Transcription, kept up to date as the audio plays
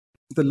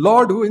It's the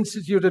Lord who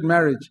instituted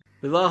marriage.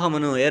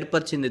 వివాహమును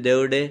ఏర్పరిచింది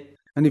దేవుడే.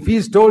 And if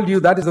He's told you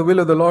that is the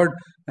will of the Lord,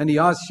 and He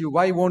asks you,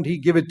 why won't He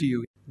give it to you?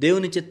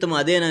 దేవుని చిత్తం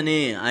అదేనని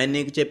ఆయన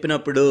నీకు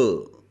చెప్పినప్పుడు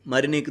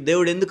మరి నీకు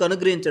దేవుడు ఎందుకు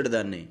అనుగ్రహించడు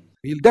దాన్ని?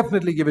 He'll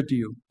definitely give it to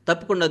you.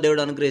 తప్పకుండా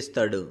దేవుడు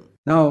అనుగ్రహిస్తాడు.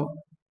 Now,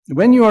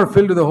 when you are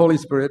filled with the Holy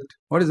Spirit,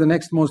 what is the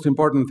next most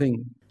important thing?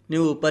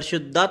 నీవు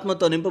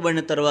పరిశుద్ధాత్మతో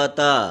నింపబడిన తర్వాత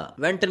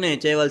వెంటనే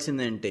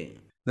చేయవలసిందేంటి?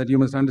 That you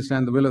must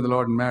understand the will of the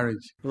Lord in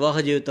marriage. వివాహ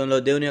జీవితంలో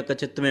దేవుని యొక్క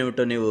చిత్తం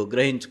ఏమిటో నీవు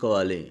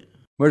గ్రహించుకోవాలి.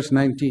 Verse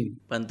 19.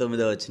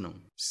 19వ వచనం.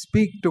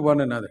 Speak to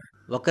one another.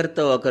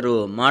 ఒకరితో ఒకరు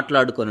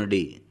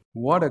మాట్లాడుకొనుడి.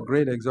 What a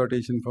great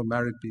exhortation for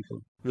married people.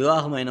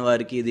 వివాహమైన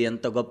వారికి ఇది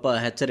ఎంత గొప్ప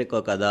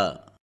హెచ్చరిక కదా.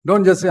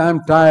 Don't just say, I'm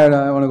tired,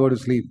 I want to go to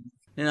sleep.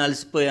 నేను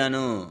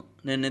అలసిపోయాను,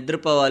 నేను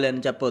నిద్రపోవాలి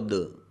అని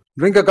చెప్పొద్దు.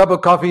 Drink a cup of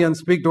coffee and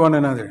speak to one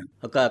another.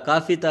 ఒక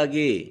కాఫీ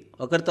తాగి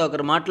ఒకరితో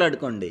ఒకరు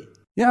మాట్లాడుకోండి.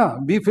 Yeah,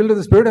 be filled with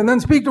the Spirit and then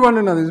speak to one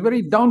another. It's very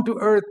down to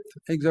earth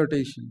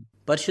exhortation.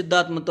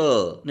 పరిశుద్ధాత్మతో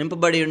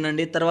నింపబడి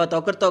ఉండండి, తర్వాత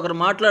ఒకరితో ఒకరు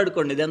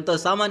మాట్లాడుకోండి. ఇది ఎంతో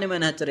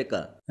సామాన్యమైన హెచ్చరిక.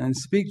 And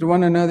speak to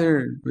one another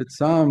with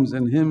psalms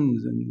and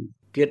hymns and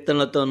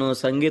కీర్తనలతోనూ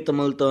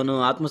సంగీతములతోనూ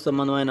ఆత్మ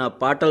సంబంధమైన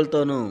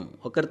పాటలతోనూ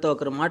ఒకరితో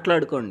ఒకరు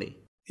మాట్లాడుకోండి.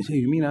 You say,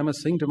 you mean I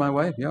must sing to my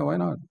wife? Yeah, why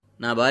not?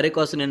 నా భార్య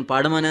కోసం నేను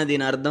పాడమనే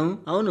దీని అర్థం?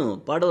 అవును,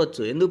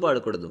 పాడవచ్చు, ఎందుకు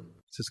పాడకూడదు?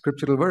 It's a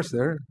scriptural verse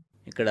there.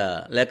 ఇక్కడ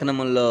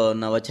లేఖనముల్లో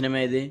ఉన్న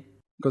వచనమే ఇది.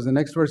 Because the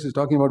next verse is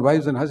talking about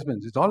wives and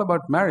husbands. It's all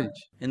about marriage.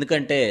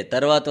 ఎందుకంటే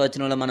తర్వాత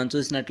వచనంలో మనం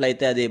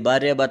చూసినట్లయితే అది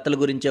భార్య భర్తల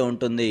గురించే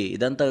ఉంటుంది.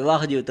 ఇదంతా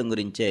వివాహ జీవితం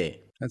గురించే.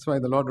 That's why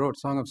the Lord wrote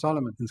Song of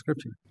Solomon in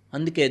scripture.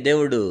 అందుకే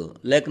దేవుడు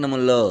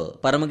లేఖనముల్లో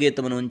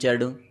పరమగీతమును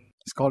ఉంచాడు.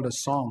 It's called a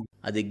song.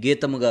 అది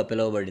గీతముగా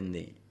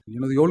పిలువబడింది. You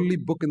know, the only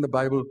book in the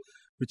Bible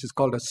which is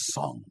called a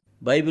song.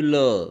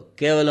 బైబిల్లో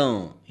కేవలం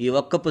ఈ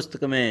ఒక్క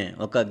పుస్తకమే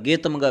ఒక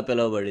గీతముగా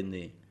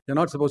పిలువబడింది. You're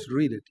not supposed to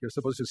read it. You're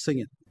supposed to sing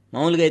it.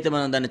 మామూలుగా అయితే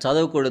మనం దాన్ని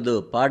చదవకూడదు,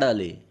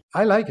 పాడాలి.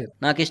 I like it.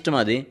 నాకు ఇష్టం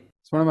అది.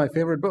 It's one of my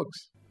favorite books.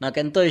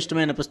 నాకెంతో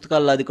ఇష్టమైన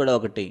పుస్తకాల్లో అది కూడా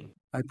ఒకటి.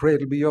 I pray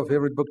it'll be your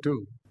favorite book too.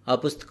 ఆ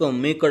పుస్తకం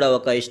మీకు కూడా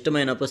ఒక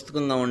ఇష్టమైన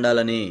పుస్తకంగా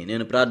ఉండాలని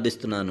నేను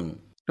ప్రార్థిస్తున్నాను.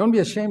 Don't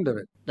be ashamed of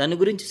it. దాని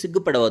గురించి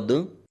సిగ్గుపడవద్దు.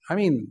 I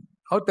mean,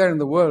 out there in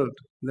the world,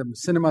 the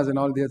cinemas and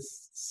all, they're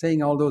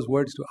saying all those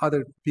words to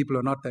other people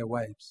who are not their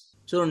wives.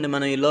 చూడండి,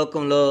 మనం ఈ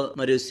లోకంలో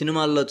మరియు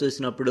సినిమాల్లో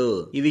చూసినప్పుడు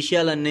ఈ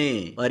విషయాలన్నీ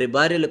వారి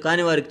భార్యలు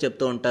కాని వారికి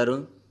చెప్తూ ఉంటారు.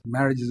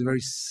 Marriage is a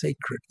very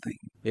sacred thing.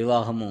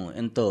 వివాహము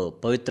ఎంతో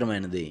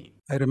పవిత్రమైనది.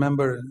 I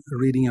remember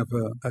reading of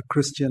a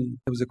Christian,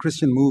 there was a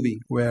Christian movie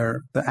where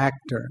the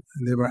actor,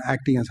 they were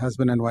acting as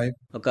husband and wife.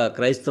 ఒక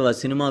క్రైస్తవ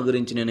సినిమా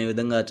గురించి నేను ఈ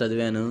విధంగా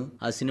చదివాను.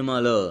 ఆ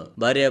సినిమాలో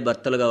భార్య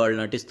భర్తలుగా వాళ్ళు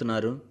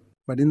నటిస్తున్నారు.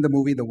 But in the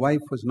movie, the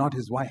wife was not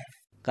his wife.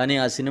 కానీ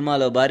ఆ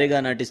సినిమాలో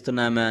భార్యగా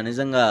నటిస్తున్న ఆమె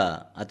నిజంగా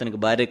అతనికి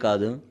భార్య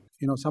కాదు.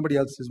 You know, somebody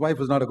else, his wife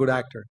was not a good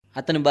actor.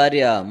 అతని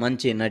భార్య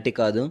మంచి నటి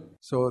కాదు.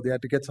 So they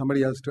had to get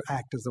somebody else to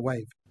act as the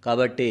wife.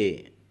 కాబట్టి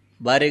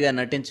భార్యగా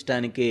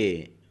నటించడానికి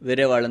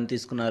వేరే వాళ్ళని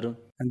తీసుకున్నారు.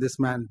 And this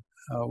man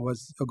was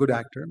a good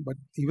actor, but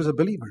he was a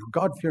believer,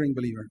 God-fearing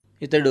believer.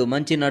 ఇతడు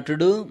మంచి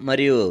నటుడు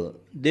మరియు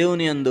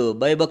దేవుని యందు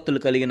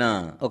భయభక్తులు కలిగిన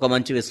ఒక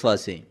మంచి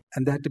విశ్వాసి.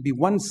 And there had to be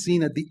one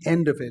scene at the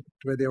end of it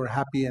where they were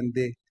happy and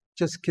they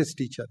just kissed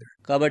each other.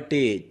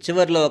 కాబట్టి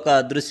చివర్లో ఒక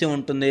దృశ్యం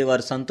ఉంటుంది,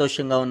 వారు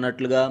సంతోషంగా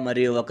ఉన్నట్లుగా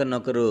మరియు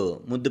ఒకరినొకరు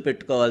ముద్దు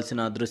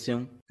పెట్టుకోవాల్సిన దృశ్యం.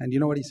 And you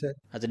know what he said?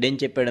 అతడేం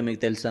చెప్పాడో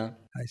మీకు తెలుసా?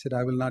 I said,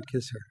 I will not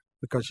kiss her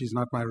because she's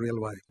not my real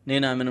wife.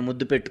 నేను ఆమెను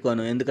ముద్దు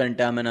పెట్టుకోను,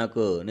 ఎందుకంటే ఆమె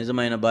నాకు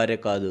నిజమైన భార్య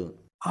కాదు.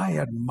 I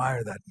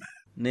admire that man.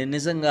 నేను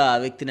నిజంగా ఆ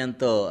వ్యక్తిని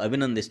ఎంతో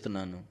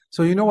అభినందిస్తున్నాను.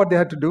 So you know what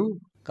they had to do?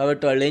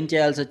 కాబట్టి వాళ్ళు ఏం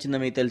చేయాల్సి వచ్చిందో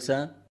మీకు తెలుసా?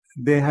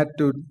 They had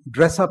to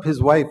dress up his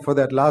wife for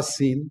that last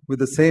scene with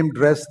the same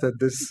dress that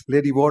this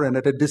lady wore, and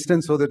at a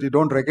distance so that you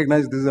don't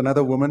recognize this is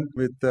another woman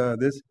with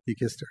this, he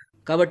kissed her.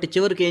 కాబట్టి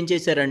చివరికి ఏం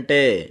చేశారంటే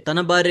తన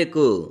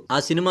భార్యకు ఆ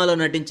సినిమాలో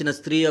నటించిన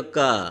స్త్రీ యొక్క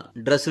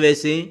డ్రెస్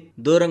వేసి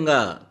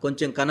దూరంగా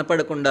కొంచెం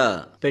కనపడకుండా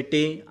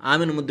పెట్టి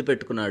ఆమెను ముద్దు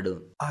పెట్టుకున్నాడు.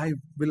 I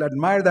will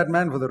admire that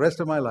man for the rest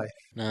of my life.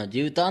 నా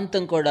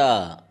జీవితాంతం కూడా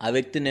ఆ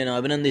వ్యక్తిని నేను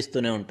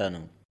అభినందిస్తూనే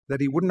ఉంటాను.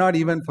 That he would not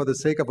even for the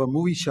sake of a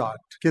movie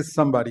shot kiss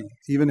somebody,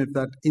 even if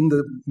that in the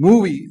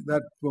movie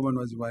that woman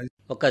was wife.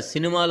 ఒక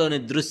సినిమాలోని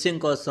దృశ్యం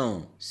కోసం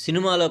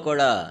సినిమాలో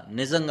కూడా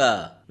నిజంగా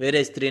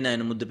వేరే స్త్రీని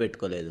ఆయన ముద్దు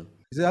పెట్టుకోలేదు.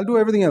 He said, I'll do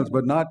everything else,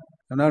 but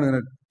I'm not going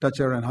to touch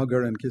her and hug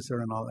her and kiss her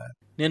and all that.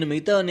 నేను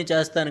మిగతా అన్ని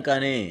చేస్తాను,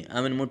 కానీ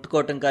ఆమెను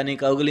ముట్టుకోవటం కానీ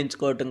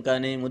కౌగిలించుకోవటం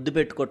కానీ ముద్దు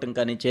పెట్టుకోవటం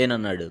కానీ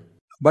చేయనన్నాడు.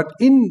 But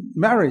in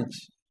marriage,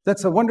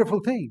 that's a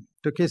wonderful thing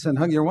to kiss and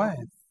hug your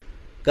wife.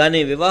 కానీ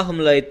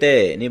వివాహంలో అయితే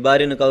నీ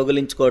భార్యను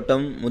కౌగిలించుకోవటం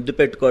ముద్దు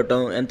పెట్టుకోవటం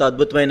ఎంతో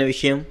అద్భుతమైన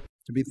విషయం.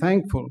 To be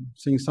thankful,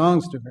 sing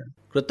songs to her.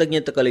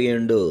 కృతజ్ఞత కలిగి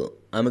ఉండు,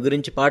 ఆమె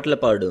గురించి పాటలు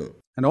పాడు.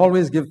 And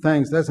always give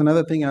thanks. That's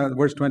another thing,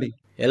 verse 20.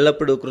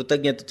 ఎల్లప్పుడూ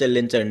కృతజ్ఞత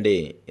చెల్లించండి,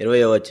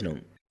 20వ వచనం.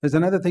 There's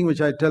another thing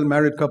which I tell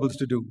married couples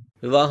to do.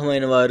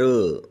 వివాహమైన వారు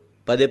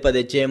పదే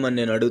పదే చేయమని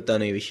నేను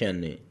అడుగుతాను ఈ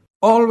విషయాన్ని.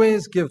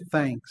 Always give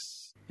thanks.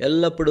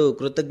 ఎల్లప్పుడూ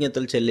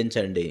కృతజ్ఞతలు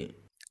చెల్లించండి.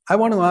 I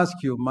want to ask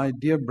you, my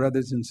dear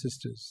brothers and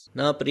sisters.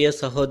 నా ప్రియ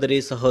సహోదరి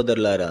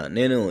సహోదరులారా,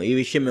 నేను ఈ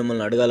విషయం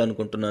మిమ్మల్ని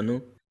అడగాలనుకుంటున్నాను.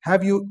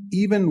 Have you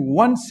even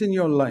once in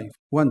your life,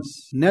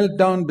 knelt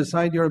down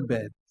beside your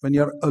bed when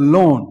you're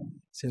alone,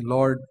 say,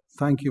 Lord,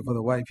 thank you for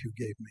the wife you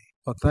gave me,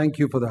 or thank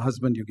you for the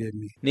husband you gave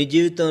me? నీ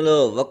జీవితంలో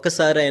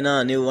ఒక్కసారైనా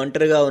నీవు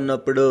ఒంటరిగా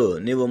ఉన్నప్పుడు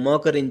నీవు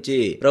మోకరించి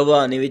ప్రభువా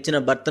నీవిచ్చిన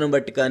భర్తను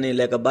బట్టి కానీ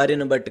లేక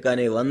భార్యను బట్టి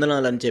కానీ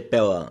వందనాలని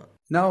చెప్పావా?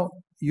 Now,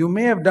 you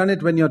may have done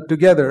it when you're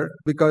together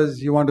because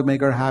you want to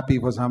make her happy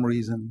for some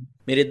reason.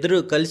 మీరిద్దరూ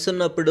కలిసి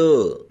ఉన్నప్పుడు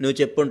నువ్వు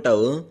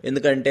చెప్పుంటావు,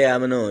 ఎందుకంటే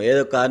ఆమెను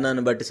ఏదో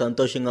కారణాన్ని బట్టి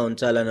సంతోషంగా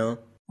ఉంచాలను.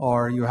 Or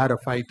you had a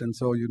fight and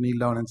so you kneel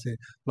down and say,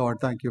 Lord,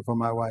 thank you for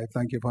my wife,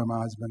 thank you for my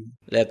husband.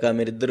 లేక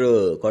మీరిద్దరూ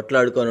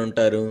కొట్లాడుకొని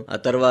ఉంటారు, ఆ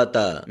తర్వాత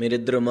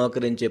మీరిద్దరూ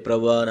మోకరించి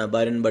ప్రభువా నా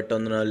భార్యను బట్టి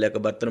వందనాలు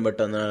లేక భర్తను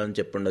బట్టి వందనాలు అని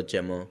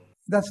చెప్పుండొచ్చేమో.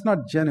 That's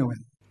not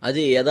genuine.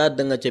 అది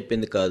యథార్థంగా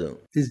చెప్పింది కాదు.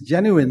 It's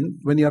genuine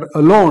when you're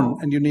alone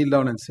and you kneel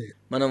down and say it.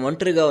 మనం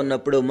ఒంటరిగా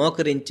ఉన్నప్పుడు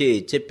మోకరించి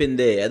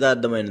చెప్పిందే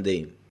యథార్థమైనది.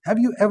 Have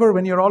you ever,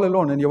 when you're all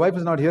alone and your wife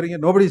is not hearing it,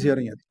 nobody's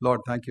hearing it, Lord,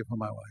 thank you for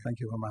my wife, thank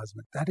you for my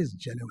husband. That is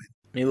genuine.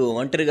 నీవు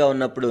ఒంటరిగా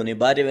ఉన్నప్పుడు నీ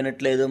భార్య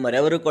వినట్లేదు,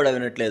 మరెవరు కూడా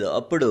వినట్లేదు,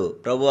 అప్పుడు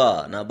ప్రభువా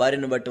నా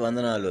భార్యను బట్టి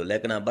వందనాలు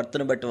లేక నా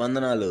భర్తను బట్టి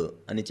వందనాలు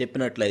అని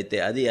చెప్పినట్లయితే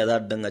అది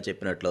యథార్థంగా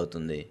చెప్పినట్లు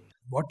అవుతుంది.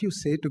 What you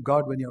say to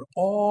God when you're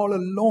all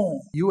alone,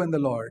 you and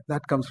the Lord,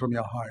 that comes from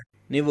your heart.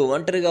 నీవు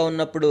ఒంటరిగా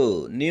ఉన్నప్పుడు,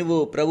 నీవు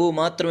ప్రభువు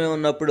మాత్రమే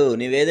ఉన్నప్పుడు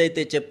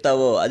నీవేదైతే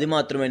చెప్తావో అది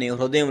మాత్రమే నీ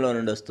హృదయంలో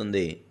నుండి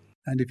వస్తుంది.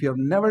 And if you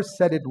have never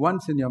said it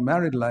once in your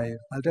married life,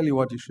 I'll tell you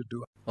what you should do.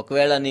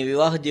 ఒకవేళ నీ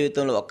వివాహ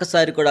జీవితంలో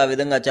ఒక్కసారి కూడా ఆ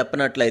విధంగా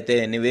చెప్పనట్లయితే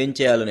నువ్వేం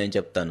చేయాలో నేను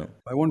చెప్తాను.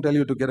 I won't tell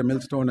you to get a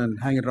millstone and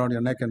hang it around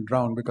your neck and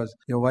drown because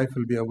your wife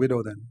will be a widow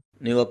then.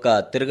 నీవు ఒక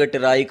తిరగటి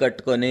రాయి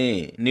కట్టుకొని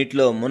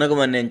నీటిలో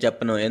మునగమని నేను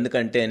చెప్పను,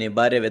 ఎందుకంటే నీ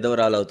భార్య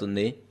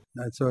విధవరాలవుతుంది.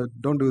 So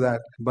don't do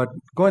that, but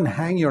go and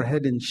hang your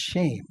head in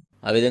shame.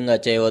 ఆ విధంగా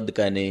చేయవద్దు,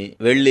 కానీ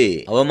వెళ్ళి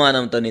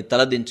అవమానంతో నీ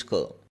తల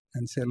దించుకో.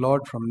 And say,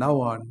 Lord, from now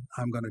on,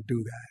 I'm going to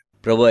do that.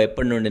 ప్రభువా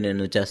ఎప్పటి నుండి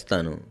నేను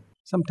చేస్తాను.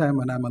 Sometime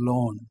when I'm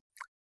alone,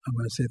 I'm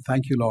going to say,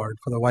 thank you, Lord,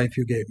 for the wife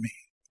you gave me.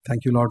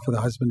 Thank you, Lord, for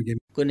the husband you gave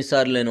me.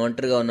 కొన్నిసార్లు నేను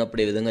ఒంటరిగా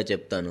ఉన్నప్పుడు ఈ విధంగా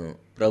చెప్తాను,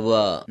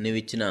 ప్రభువా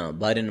నీవిచ్చిన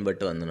భార్యను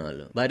బట్టి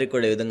వందనాలు. భార్య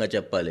కూడా ఈ విధంగా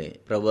చెప్పాలి,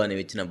 ప్రభువా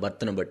నీవిచ్చిన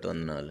భర్తను బట్టి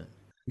వందనాలు.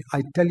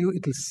 I tell you,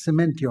 it will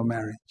cement your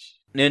marriage.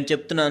 నేను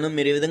చెప్తున్నాను,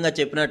 మీరు ఈ విధంగా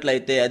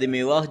చెప్పినట్లయితే అది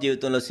మీ వివాహ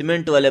జీవితంలో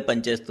సిమెంట్ వలె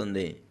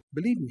పనిచేస్తుంది.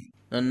 Believe me.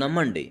 నన్ను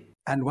నమ్మండి.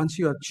 And once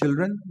you have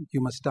children, you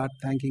must start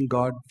thanking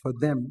God for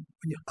them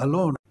when you're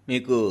alone.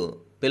 మీకు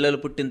పిల్లలు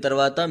పుట్టిన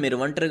తర్వాత మీరు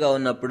ఒంటరిగా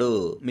ఉన్నప్పుడు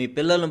మీ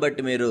పిల్లలను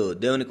బట్టి మీరు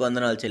దేవునికి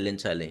వందనాలు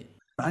చెల్లించాలి.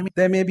 I mean,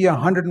 there may be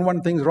 101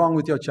 things wrong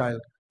with your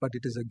child, but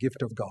it is a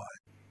gift of God.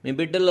 మీ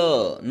బిడ్డలో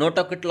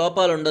 101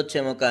 లోపాలు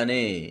ఉండొచ్చేమో,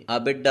 కానీ ఆ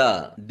బిడ్డ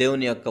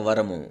దేవుని యొక్క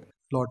వరము.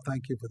 Lord,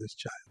 thank you for this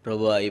child.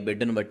 ప్రభువా ఈ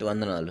బిడ్డను బట్టి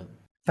వందనాలు.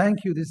 Thank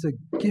you, this is a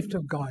gift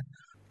of God.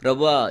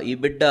 ప్రభువా ఈ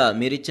బిడ్డ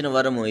మీరిచ్చిన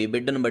వరము, ఈ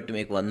బిడ్డను బట్టి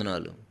మీకు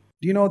వందనాలు.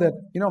 Do you know that,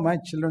 my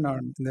children are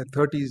in their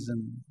 30s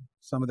and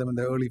some of them in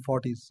their early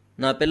 40s.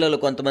 నా పిల్లలు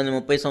కొంతమంది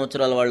 30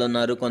 సంవత్సరాల వాళ్ళు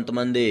ఉన్నారు,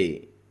 కొంతమంది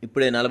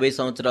ఇప్పుడే 40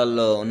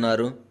 సంవత్సరాల్లో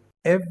ఉన్నారు.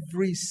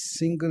 Every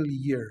single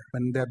year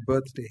when their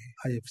birthday,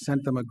 I have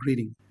sent them a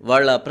greeting.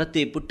 వాళ్ళ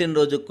ప్రతి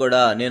పుట్టినరోజుకు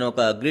కూడా నేను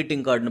ఒక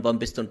గ్రీటింగ్ కార్డును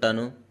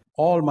పంపిస్తుంటాను.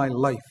 All my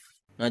life.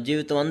 నా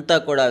జీవితం అంతా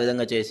కూడా ఆ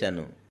విధంగా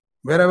చేశాను.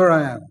 Wherever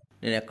I am.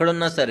 నేను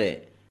ఎక్కడున్నా సరే.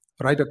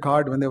 Write a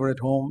card when they were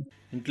at home.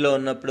 ఇంట్లో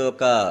ఉన్నప్పుడు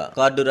ఒక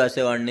card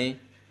రాసేవాడిని.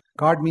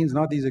 Card means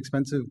not these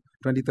expensive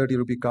 20-30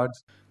 rupee cards.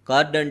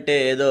 Card అంటే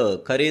ఏదో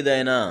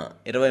ఖరీదైన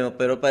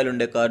 20-30 రూపాయలు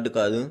ఉండే కార్డు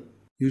కాదు.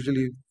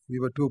 Usually we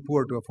were too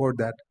poor to afford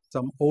that.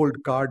 Some old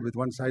card with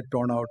one side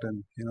torn out, and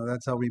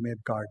that's how we made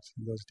cards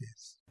in those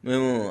days.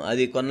 మేము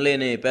అది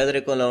కొనలేని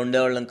పేదరికంలో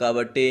ఉండేవాళ్ళం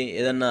కాబట్టి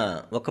ఏదన్నా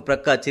ఒక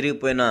ప్రక్క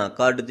చిరిగిపోయిన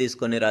కార్డు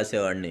తీసుకొని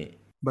రాసేవాడిని.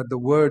 But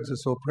the words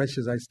are so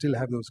precious. I still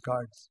have those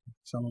cards.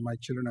 Some of my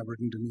children have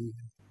written to me.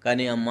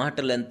 కానీ ఆ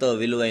మాటలు ఎంతో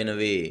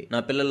విలువైనవి. నా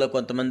పిల్లల్లో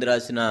కొంతమంది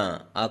రాసిన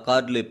ఆ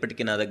కార్డులు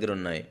ఇప్పటికీ నా దగ్గర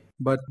ఉన్నాయి.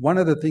 But one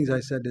of the things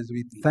I said is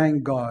we thank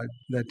God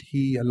that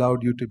He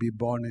allowed you to be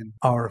born in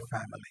our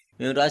family.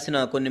 మేము రాసిన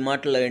కొన్ని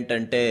మాటలు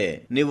ఏంటంటే,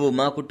 నీవు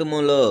మా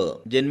కుటుంబంలో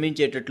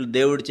జన్మించేటట్లు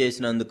దేవుడు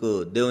చేసినందుకు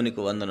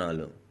దేవునికి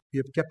వందనాలు. We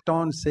have kept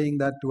on saying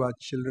that to our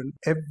children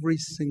every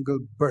single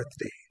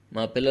birthday.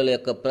 మా పిల్లల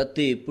యొక్క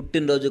ప్రతి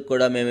పుట్టినరోజుకు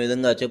కూడా మేము ఈ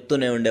విధంగా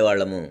చెప్తూనే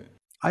ఉండేవాళ్ళము.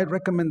 I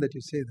recommend that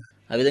you say that.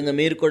 ఆ విధంగా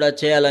మీరు కూడా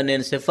చేయాలని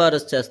నేను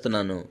సిఫారసు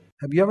చేస్తున్నాను.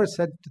 Have you ever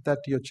said that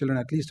to your children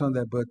at least on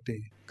their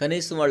birthday?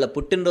 కనీసం వాళ్ళ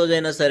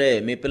పుట్టినరోజైనా సరే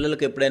మీ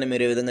పిల్లలకు ఎప్పుడైనా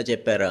మీరు ఈ విధంగా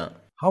చెప్పారా?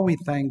 How we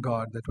thank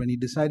God that when He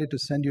decided to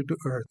send you to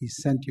earth, He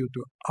sent you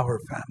to our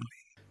family.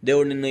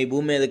 దేవుడు నిన్ను ఈ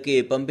భూమి మీదకి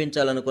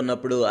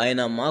పంపించాలనుకున్నప్పుడు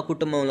ఆయన మా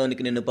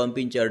కుటుంబంలోనికి నిన్ను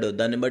పంపించాడు.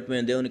 దాన్ని బట్టి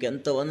మేము దేవునికి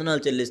ఎంతో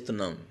వందనాలు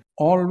చెల్లిస్తున్నాం.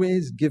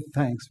 Always give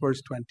thanks,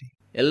 verse 20.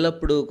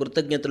 ఎల్లప్పుడూ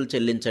కృతజ్ఞతలు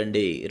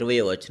చెల్లించండి,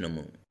 20వ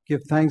వచనము.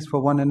 Give thanks for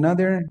one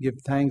another, give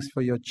thanks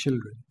for your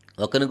children.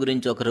 ఒకరి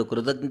గురించి ఒకరు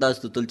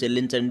కృతజ్ఞతాస్తుతులు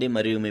చెల్లించండి,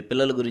 మరియు మీ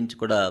పిల్లల గురించి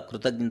కూడా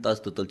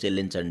కృతజ్ఞతాస్తుతులు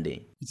చెల్లించండి.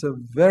 It's a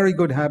very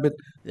good habit.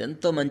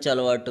 ఎంతో మంచి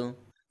అలవాటు.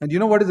 And you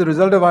know what is the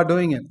result of our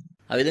doing it?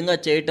 ఆ విధంగా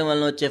చేయటం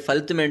వలన వచ్చే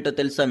ఫలితం ఏంటో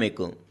తెలుసా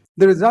మీకు?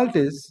 The result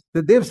is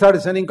that they've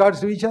started sending cards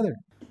to each other.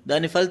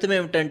 దాని ఫలితం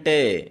ఏమిటంటే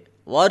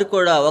వారు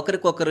కూడా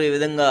ఒకరికొకరు ఈ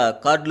విధంగా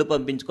కార్డులు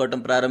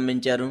పంపించుకోవటం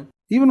ప్రారంభించారు.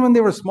 Even when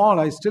they were small,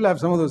 I still have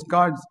some of those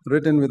cards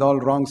written with all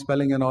wrong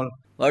spelling and all.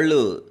 వాళ్ళు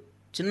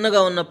చిన్నగా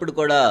ఉన్నప్పుడు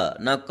కూడా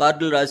నాకు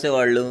కార్డులు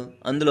రాసేవాళ్ళు,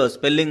 అందులో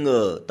స్పెల్లింగ్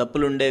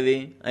తప్పులు ఉండేవి,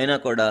 అయినా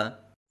కూడా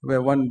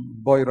Where one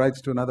boy writes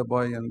to another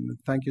boy and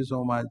thank you so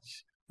much,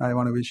 I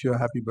want to wish you a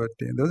happy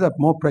birthday. Those are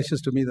more precious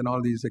to me than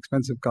all these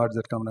expensive cards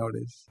that come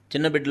nowadays.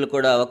 చిన్న బిడ్డలు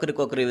కూడా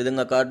ఒకరికొకరు ఈ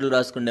విధంగా కార్డులు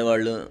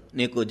రాసుకునేవాళ్ళు.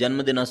 నీకు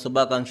జన్మదిన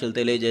శుభాకాంక్షలు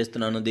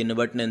తెలియజేస్తున్నాను, దీన్ని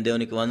బట్టి నేను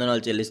దేవునికి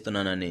వందనాలు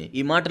చెల్లిస్తున్నానని.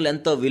 ఈ మాటలు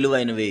ఎంతో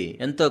విలువైనవి,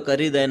 ఎంతో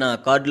ఖరీదైన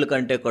కార్డుల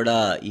కంటే కూడా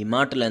ఈ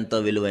మాటలు ఎంతో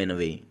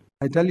విలువైనవి.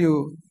 I tell you,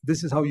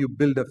 this is how you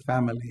build a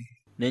family.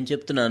 నేను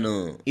చెప్తున్నాను,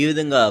 ఈ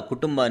విధంగా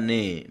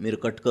కుటుంబాన్ని మీరు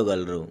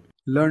కట్టుకోగలరు.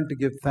 Learn to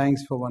give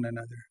thanks for one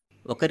another.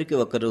 ఒకరికి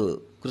ఒకరు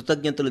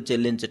కృతజ్ఞతలు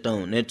చెల్లించటం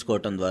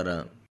నేర్చుకోవటం ద్వారా.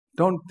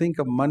 Don't think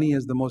of money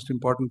as the most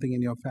important thing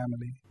in your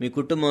family. మీ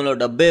కుటుంబంలో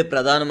డబ్బే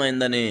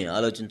ప్రధానమైందని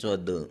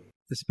ఆలోచించవద్దు.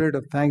 The spirit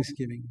of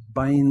thanksgiving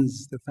binds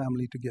the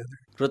family together.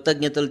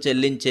 కృతజ్ఞతలు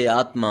చెల్లించే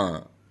ఆత్మ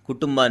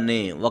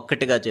కుటుంబాన్ని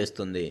ఒక్కటిగా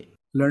చేస్తుంది.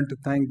 Learn to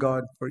thank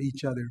God for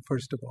each other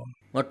first of all.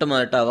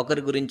 మొట్టమొదట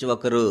ఒకరి గురించి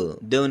ఒకరు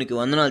దేవునికి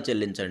వందనాలు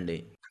చెల్లించండి.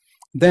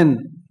 Then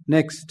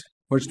next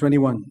verse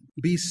 21,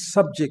 be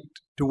subject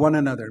to one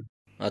another.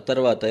 ఆ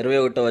తర్వాత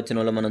 21వ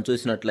వచనంలో మనం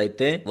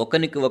చూసినట్లయితే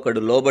ఒకనికి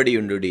ఒకడు లోబడి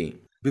ఉండుడి.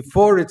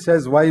 Before it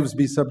says wives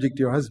be subject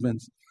to your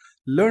husbands,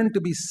 learn to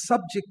be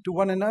subject to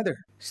one another.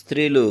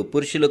 స్త్రీలు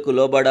పురుషులకు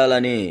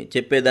లోబడాలని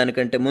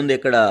చెప్పేదానికంటే ముందు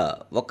ఇక్కడ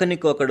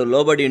ఒకనికి ఒకడు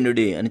లోబడి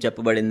ఉండుడి అని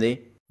చెప్పబడింది.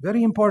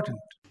 Very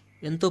important.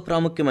 ఎంతో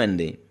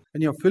ప్రాముఖ్యమైనది.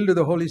 When you're filled with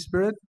the Holy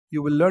Spirit,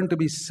 you will learn to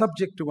be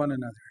subject to one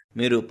another.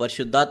 మీరు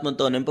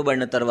పరిశుద్ధాత్మతో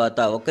నింపబడిన తర్వాత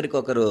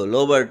ఒకరికొకరు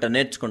లోబడట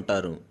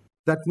నేర్చుకుంటారు.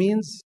 That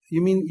means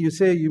you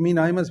mean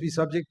I must be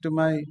subject to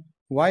my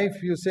wife,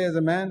 you say as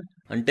a man?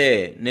 అంటే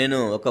నేను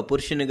ఒక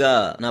పురుషునిగా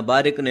నా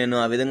భార్యకు నేను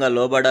ఆ విధంగా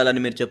లోబడాలని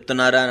మీరు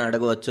చెప్తున్నారా అని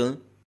అడగవచ్చు.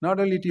 Not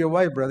only to your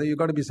wife, brother, you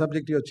got to be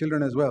subject to your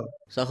children as well.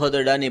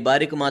 సహోదరుడా, నీ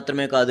భార్యకు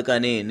మాత్రమే కాదు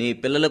కానీ నీ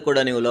పిల్లలకు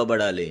కూడా నీవు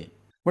లోబడాలి.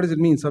 What does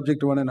it mean,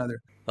 subject to one another?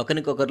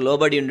 ఒకరికొకరు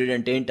లోబడి ఉండు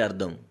అంటే ఏంటి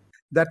అర్థం?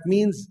 That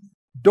means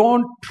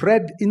don't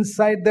tread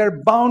inside their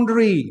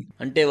boundary.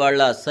 అంటే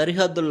వాళ్ళ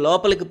సరిహద్దు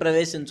లోపలికి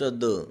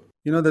ప్రవేశించొద్దు.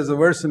 You know, there's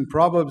a verse in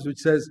Proverbs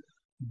which says,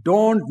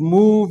 don't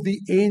move the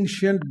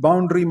ancient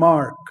boundary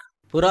mark.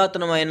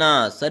 పురాతనమైన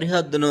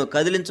సరిహద్దును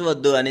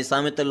కదిలించవద్దు అని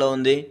సామెతల్లో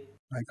ఉంది.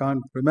 I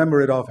can't remember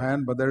it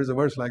offhand, but there is a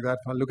verse like that.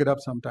 I'll look it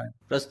up sometime.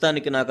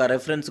 ప్రస్తుతానికి నాకు ఆ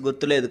reference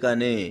గుర్తులేదు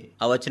కానీ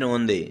ఆ వచనం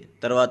ఉంది,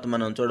 తర్వాత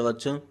మనం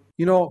చూడవచ్చు.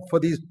 You know, for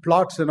these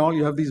plots and all,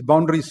 you have these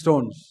boundary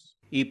stones.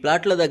 ఈ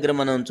ప్లాట్ల దగ్గర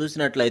మనం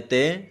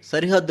చూసినట్లయితే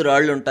సరిహద్దు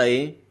రాళ్ళు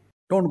ఉంటాయి.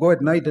 Don't go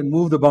at night and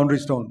move the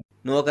boundary stone.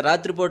 నువ్వు ఒక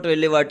రాత్రిపూట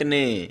వెళ్ళి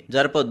వాటిని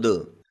జరపొద్దు.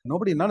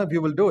 None of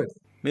you will do it.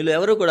 మీరు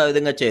ఎవరు కూడా ఆ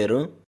విధంగా చేయరు.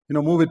 You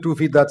know, move it 2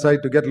 feet that side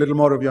to get little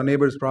more of your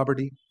neighbor's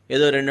property.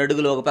 ఏదో 2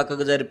 అడుగులు ఒక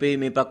పక్కకు జరిపి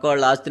మీ పక్క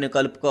వాళ్ళ ఆస్తిని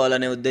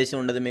కలుపుకోవాలనే ఉద్దేశం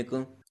ఉండదు మీకు.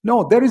 No,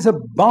 there is a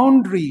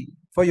boundary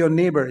for your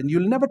neighbor and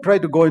you'll never try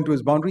to go into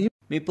his boundary.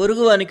 మీ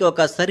పొరుగువానికి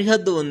ఒక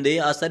సరిహద్దు ఉంది,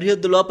 ఆ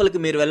సరిహద్దు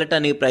లోపలికి మీరు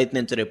వెళ్ళటానికి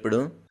ప్రయత్నించరు ఎప్పుడు.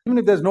 Even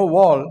if there's no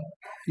wall,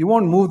 you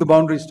won't move the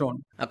boundary stone.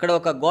 అక్కడ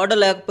ఒక గోడ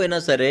లేకపోయినా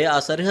సరే ఆ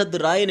సరిహద్దు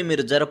రాయిని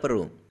మీరు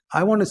జరపరు.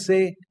 I want to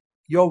say,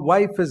 your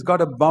wife has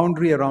got a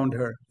boundary around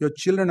her. Your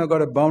children have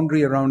got a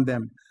boundary around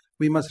them.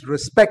 We must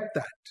respect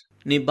that.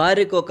 నీ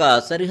భార్యకు ఒక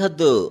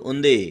సరిహద్దు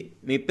ఉంది,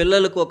 మీ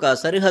పిల్లలకు ఒక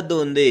సరిహద్దు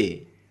ఉంది.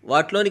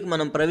 వాటిలోనికి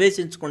మనం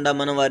ప్రవేశించకుండా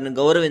మనం వారిని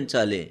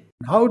గౌరవించాలి.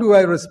 How do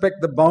I respect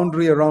the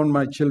boundary around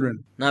my children?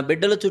 నా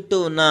బిడ్డల చుట్టూ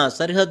ఉన్న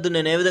సరిహద్దు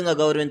నేను ఏ విధంగా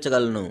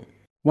గౌరవించగలను?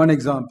 One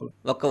example.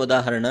 ఒక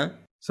ఉదాహరణ.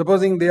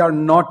 Supposing they are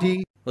naughty.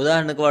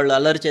 ఉదాహరణకు వాళ్ళు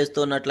అల్లరి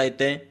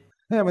చేస్తున్నట్లయితే,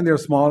 when they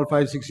are small,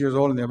 5-6 years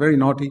old, and they are very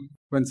naughty,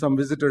 when some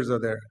visitors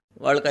are there.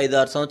 వాళ్ళకి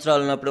 5-6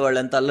 సంవత్సరాలు ఉన్నప్పుడు వాళ్ళు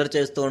ఎంత అల్లరి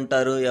చేస్తూ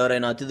ఉంటారు.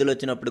 ఎవరైనా అతిథులు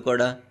వచ్చినప్పుడు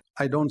కూడా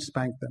I don't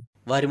spank them.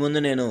 వారి ముందు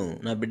నేను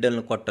నా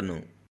బిడ్డలను కొట్టను.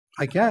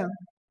 I can.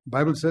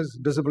 Bible says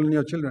discipline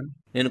your children.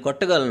 నేను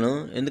కొట్టగలను,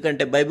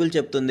 ఎందుకంటే బైబిల్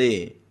చెప్తుంది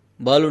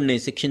బాలుడిని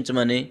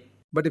శిక్షించమని.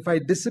 But if I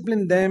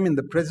discipline them in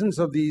the presence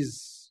of these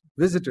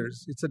visitors,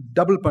 it's a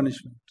double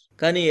punishment.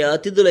 కానీ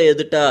అతిథుల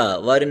ఎదుట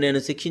వారిని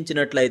నేను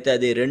శిక్షించినట్లయితే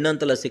అది 2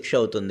 అంతల శిక్ష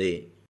అవుతుంది.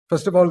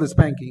 First of all, the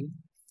spanking,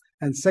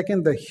 and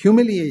second, the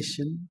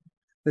humiliation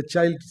the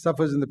child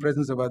suffers in the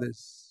presence of others.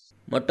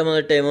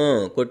 మొట్టమొదటేమో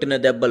కొట్టిన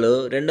దెబ్బలు,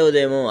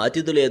 రెండవదేమో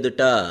అతిథుల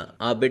ఎదుట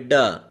ఆ బిడ్డ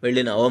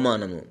వెళ్ళిన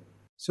అవమానము.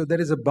 So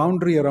there is a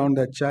boundary around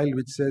that child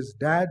which says,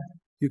 Dad,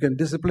 you can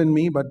discipline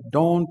me, but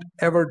don't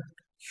ever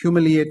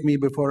humiliate me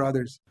before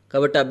others.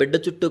 కాబట్టి ఆ బిడ్డ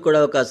చుట్టూ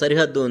కూడా ఒక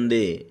సరిహద్దు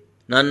ఉంది.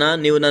 నాన్న,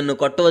 నీవు నన్ను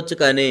కొట్టవచ్చు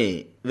కానీ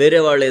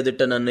వేరే వాళ్ళ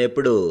ఎదుట నన్ను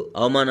ఎప్పుడు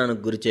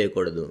అవమానానికి గురి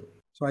చేయకూడదు.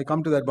 So I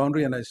come to that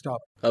boundary and I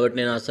stop. కాబట్టి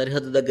నేను ఆ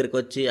సరిహద్దు దగ్గరికి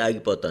వచ్చి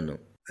ఆగిపోతాను.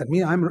 That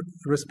means I'm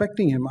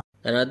respecting him.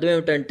 దాని అర్థం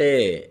ఏమిటంటే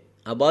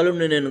ఆ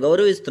బాలుడిని నేను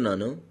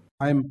గౌరవిస్తున్నాను.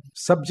 I'm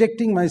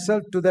subjecting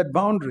myself to that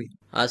boundary.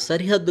 ఆ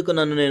సరిహద్దుకు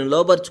నన్ను నేను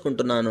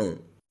లోబర్చుకుంటున్నాను.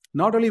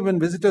 Not only when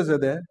visitors are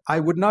there, I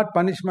would not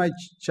punish my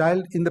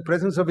child in the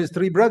presence of his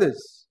 3 brothers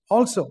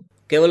also.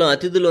 కేవలం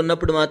అతిథులు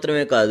ఉన్నప్పుడు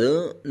మాత్రమే కాదు,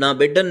 నా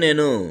బిడ్డను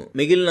నేను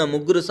మిగిలిన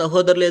 3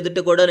 సహోదరుల ఎదుట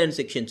కూడా నేను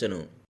శిక్షించను.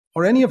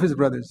 Or any of his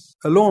brothers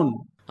alone.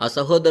 ఆ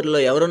సహోదరులో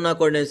ఎవరున్నా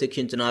కూడా నేను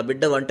శిక్షించను. ఆ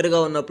బిడ్డ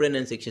ఒంటరిగా ఉన్నప్పుడే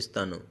నేను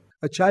శిక్షిస్తాను.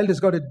 A child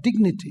has got a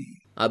dignity.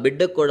 ఆ ఆ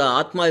బిడ్డకు కూడా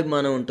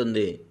ఆత్మాభిమానం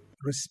ఉంటుంది.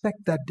 Respect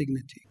that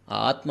dignity. ఆ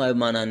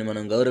ఆత్మాభిమానాన్ని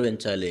మనం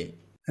గౌరవించాలి.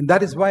 And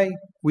that is why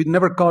we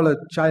never call a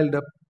child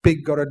a pig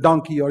or a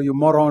donkey or you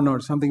moron or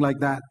something like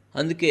that.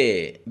 అందుకే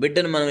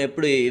బిడ్డను మనం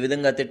ఎప్పుడు ఈ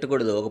విధంగా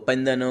తిట్టకూడదు. ఒక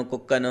పందెనో,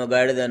 కుక్కనో,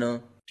 గాడిదనో.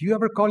 Do you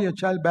ever call your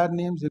child bad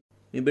names?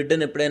 మీ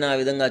బిడ్డను ఎప్పుడైనా ఆ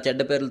విధంగా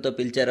చెడ్డ పేర్లతో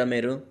పిలిచారా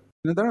మీరు?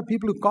 There are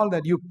people who call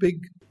that, you pig.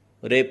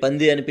 రే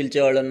పంది అని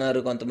పిలిచేవాళ్ళు ఉన్నారు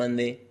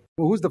కొంతమంది.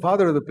 Who's the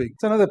father of the pig?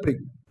 It's another pig.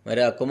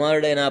 మరి ఆ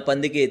కుమారుడైన ఆ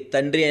పందికి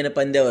తండ్రి అయిన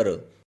పంది ఎవరు?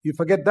 You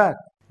forget that.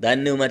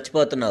 దాన్ని నువ్వు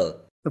మర్చిపోతున్నావు.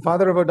 The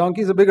father of a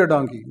donkey is a bigger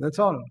donkey.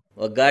 That's all.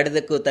 ఒక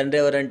గాడిదకు తండ్రి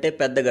ఎవరంటే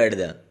పెద్ద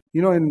గాడిద.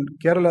 You know, in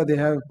Kerala they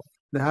have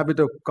the habit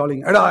of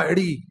calling Eda,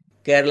 Edi.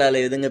 కేరళలో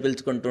ఈ విధంగా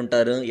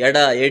పిలుచుకుంటుంటారు,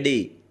 ఎడా, ఎడి.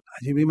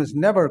 We must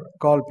never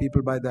call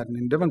people by that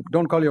name.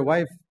 Don't call your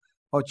wife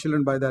or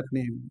children by that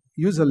name.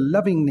 Use a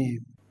loving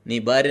name. నీ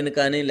భార్యను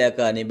కానీ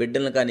లేక నీ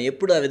బిడ్డలను కానీ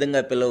ఎప్పుడు ఆ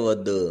విధంగా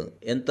పిలవద్దు.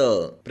 ఎంతో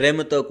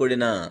ప్రేమతో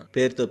కూడిన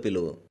పేరుతో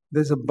పిలువు.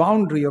 There's a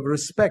boundary of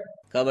respect.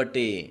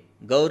 కాబట్టి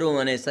గౌరవం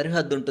అనే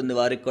సరిహద్దు ఉంటుంది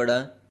వారికి కూడా.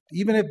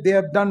 Even if they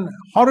have done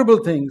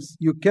horrible things,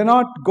 you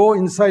cannot go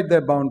inside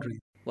their boundary.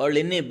 వాళ్ళు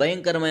ఎన్ని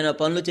భయంకరమైన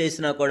పనులు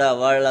చేసినా కూడా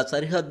వాళ్ళ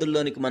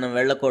సరిహద్దుల్లోనికి మనం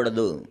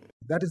వెళ్ళకూడదు.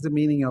 That is the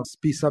meaning of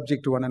be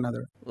subject to one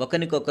another.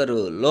 ఒకరికొకరు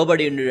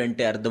లోబడి ఉండు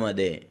అంటే అర్థం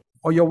అదే.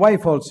 Or your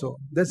wife also.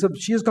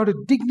 She has got a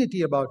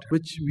dignity about her,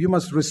 which you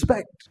must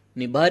respect.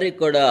 నీ భార్యకు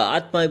కూడా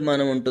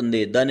ఆత్మాభిమానం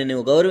ఉంటుంది, దాన్ని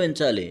నువ్వు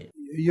గౌరవించాలి.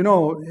 You know,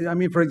 I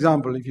mean, for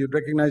example, if you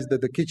recognize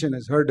that the kitchen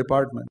is her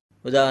department.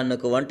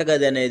 ఉదాహరణకు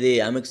వంటగది అనేది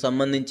ఆమెకు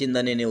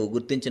సంబంధించిందని నువ్వు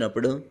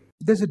గుర్తించినప్పుడు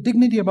there's a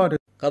dignity about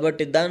it.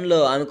 కాబట్టి దానిలో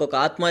ఆమెకు ఒక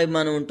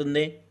ఆత్మాభిమానం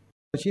ఉంటుంది.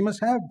 She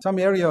must have some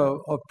area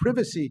of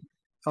privacy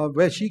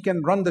where she can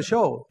run the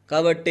show.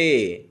 కాబట్టి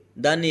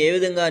దాన్ని ఏ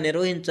విధంగా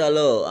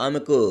నిర్వహించాలో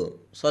ఆమెకు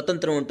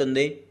స్వతంత్రం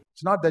ఉంటుంది.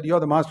 It's not that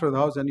you're the master of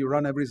the house and you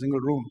run every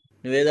single room.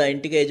 నువ్వేదో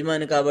ఇంటికి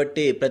యజమాని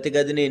కాబట్టి ప్రతి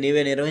గదిని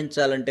నీవే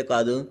నిర్వహించాలంటే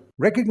కాదు.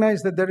 Recognize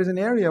that there is an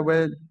area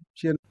where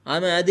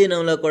ఆమె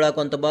అధీనంలో కూడా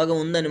కొంత భాగం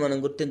ఉందని మనం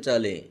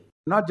గుర్తించాలి.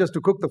 Not just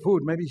to cook the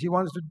food, maybe she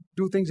wants to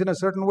do things in a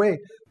certain way.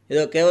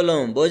 ఏదో కేవలం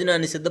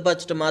భోజనాన్ని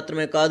సిద్ధపరచడం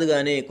మాత్రమే కాదు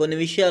గాని కొన్ని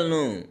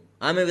విషయాలను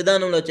ఆమె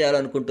విధానంలో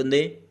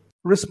చేయాలనుకుంటుంది.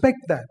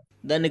 Respect that.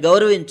 దాన్ని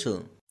గౌరవించు.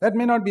 That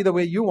may not be the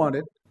way you want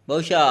it.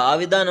 బహుశా ఆ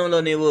విధానంలో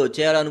నీవు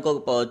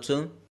చేయాలనుకోకపోవచ్చు.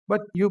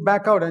 But you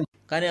back out and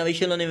కానీ ఆ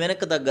విషయంలో నీ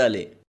వెనక్కి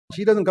తగ్గాలి.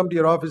 She doesn't come to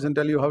your office and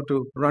tell you how to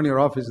run your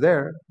office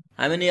there.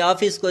 ఆమె నీ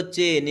ఆఫీస్కి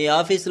వచ్చి నీ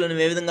ఆఫీసులో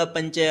నువ్వు ఏ విధంగా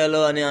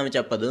పనిచేయాలో అని ఆమె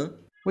చెప్పదు.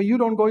 Well, you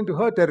don't go into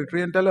her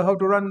territory and tell her how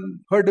to run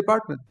her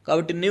department.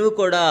 కాబట్టి నీవు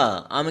కూడా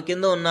ఆమె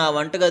కింద ఉన్న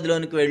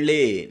వంటగదిలోనికి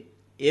వెళ్ళి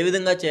ఏ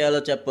విధంగా చేయాలో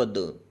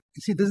చెప్పొద్దు.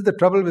 See, this is the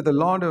trouble with a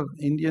lot of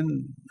Indian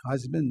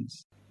husbands.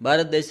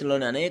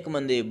 భారతదేశంలోని అనేక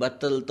మంది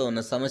భర్తలతో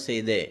ఉన్న సమస్య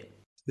ఇదే.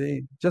 They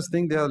just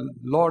think they are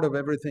lord of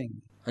everything.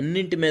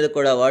 అన్నింటి మీద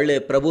కూడా వాళ్ళే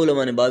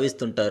ప్రభువులమని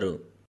భావిస్తుంటారు.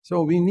 So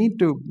we need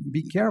to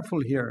be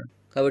careful here.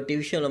 కాబట్టి ఈ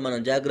విషయంలో మనం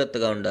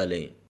జాగ్రత్తగా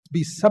ఉండాలి.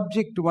 Be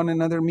subject to one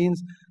another means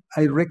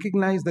I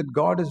recognize that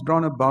God has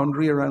drawn a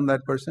boundary around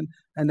that person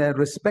and I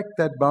respect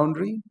that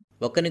boundary.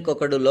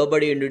 ఒకరికొకడు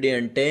లోబడి ఉండుడి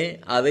అంటే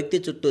ఆ వ్యక్తి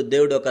చుట్టూ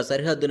దేవుడు ఒక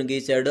సరిహద్దును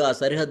గీశాడు, ఆ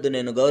సరిహద్దు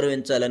నేను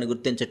గౌరవించాలని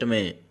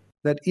గుర్తించటమే.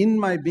 That in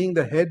my being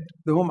the head,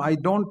 the whom I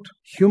don't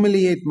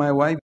humiliate my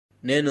wife.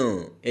 నేను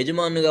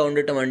యజమానుగా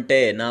ఉండటం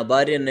అంటే నా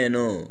భార్యను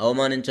నేను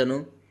అవమానించను.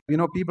 You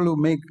know, people who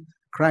make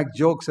crack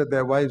jokes at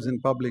their wives in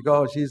public.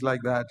 Oh, she's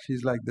like that,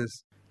 she's like this.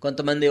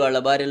 కొంతమంది వాళ్ళ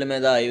భార్యల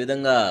మీద ఈ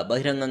విధంగా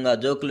బహిరంగంగా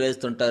జోకులు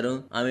వేస్తుంటారు.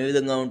 ఆమె ఈ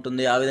విధంగా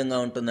ఉంటుంది, ఆ విధంగా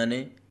ఉంటుందని.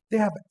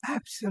 They have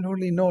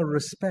absolutely no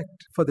respect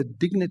for the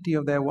dignity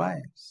of their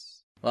wives.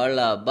 వాళ్ళ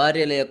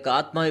భార్యల యొక్క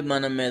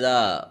ఆత్మాభిమానం మీద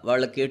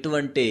వాళ్ళకి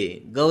ఎటువంటి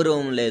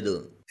గౌరవం లేదు.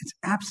 It's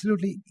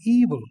absolutely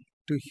evil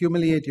to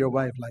humiliate your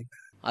wife like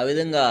that. ఆ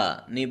విధంగా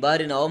నీ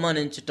భార్యను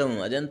అవమానించటం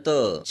అదెంతో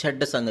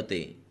చెడ్డ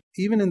సంగతి.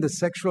 Even in the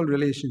sexual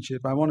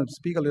relationship, I want to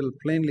speak a little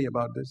plainly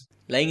about this.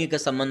 లైంగిక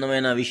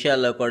సంబంధమైన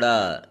విషయాల్లో కూడా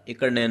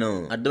ఇక్కడ నేను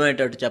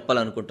అర్థమయ్యేటట్టు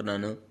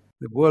చెప్పాలనుకుంటున్నాను.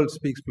 The world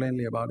speaks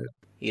plainly about it.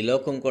 ఈ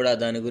లోకం కూడా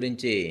దాని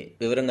గురించి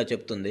వివరంగా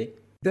చెప్తుంది.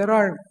 There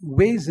are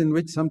ways in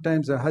which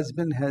sometimes a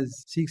husband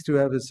seeks to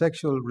have a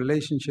sexual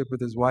relationship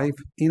with his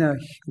wife in a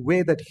way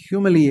that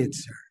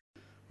humiliates her.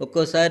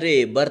 ఒక్కోసారి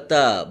భర్త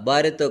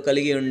భార్యతో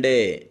కలిగి ఉండే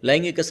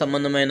లైంగిక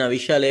సంబంధమైన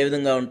విషయాలు ఏ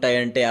విధంగా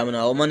ఉంటాయంటే ఆమెను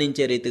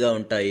అవమానించే రీతిగా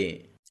ఉంటాయి.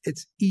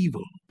 It's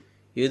evil.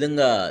 ఈ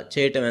విధంగా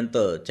చేయటం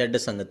ఎంతో చెడ్డ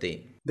సంగతి.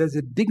 There's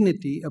a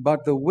dignity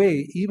about the way,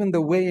 even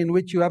the way in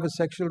which you have a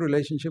sexual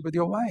relationship with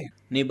your wife.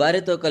 నీ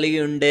భార్యతో కలిగి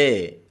ఉండే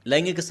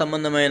లైంగిక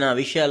సంబంధమైన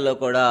విషయాల్లో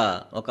కూడా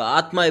ఒక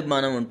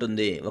ఆత్మాభిమానం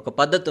ఉంటుంది, ఒక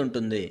పద్ధతి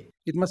ఉంటుంది.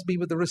 It must be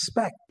with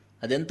respect.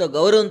 అదెంతో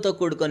గౌరవంతో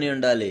కూడుకొని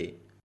ఉండాలి.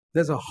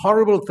 There's a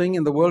horrible thing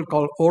in the world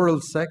called oral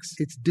sex.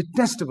 It's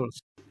detestable.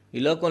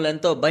 ఈ లోకంలో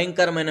ఎంతో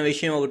భయంకరమైన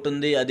విషయం ఒకటి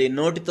ఉంది, అది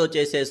నోటితో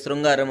చేసే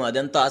శృంగారం.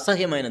 అదెంతో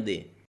అసహ్యమైనది.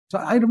 So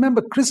I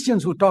remember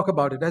Christians who talk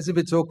about it as if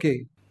it's okay.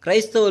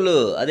 క్రైస్తవులు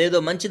అదేదో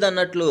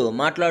మంచిదన్నట్లు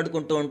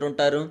మాట్లాడుకుంటూ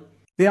ఉంటుంటారు.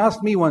 They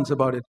asked me once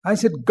about it. I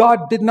said, God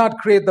did not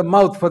create the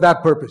mouth for that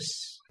purpose.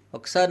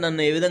 ఒకసారి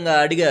నన్ను ఈ విధంగా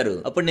అడిగారు.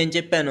 అప్పుడు నేను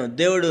చెప్పాను,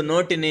 దేవుడు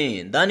నోటిని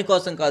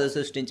దానికోసం కాదు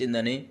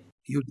సృష్టించిందని.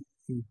 You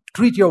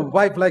treat your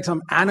wife like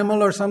some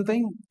animal or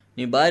something?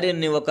 నీ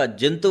భార్యని ఒక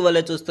జంతువు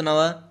వలె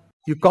చూస్తున్నావా?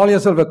 You call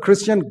yourself a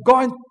Christian, go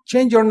and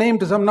change your name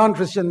to some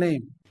non-Christian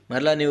name.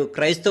 మరలా నీవు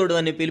క్రైస్తవుడు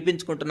అని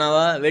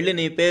పిలిపించుకుంటున్నావా? వెళ్ళి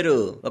నీ పేరు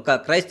ఒక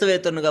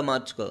క్రైస్తవేతరునిగా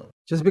మార్చుకో.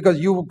 Just because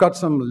you've got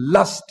some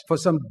lust for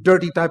some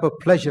dirty type of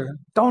pleasure,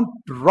 don't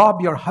rob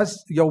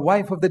your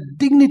wife of the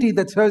dignity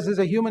that's hers as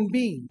a human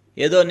being.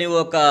 ఏదో నీవు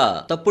ఒక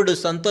తప్పుడు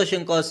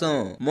సంతోషం కోసం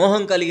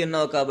మోహం కలిగి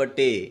ఉన్నావు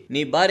కాబట్టి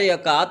నీ భార్య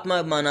యొక్క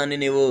ఆత్మాభిమానాన్ని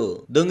నీవు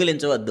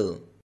దొంగిలించవద్దు.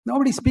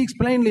 Nobody speaks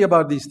plainly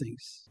about these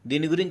things.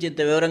 దీని గురించి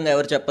ఇంత వివరంగా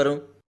ఎవరు చెప్పరు?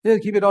 They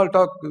keep it all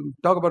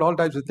talk about all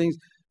types of things,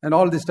 and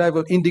all this type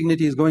of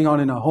indignity is going on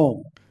in a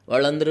home.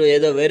 వాళ్ళందరూ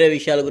ఏదో వేరే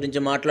విషయాల గురించి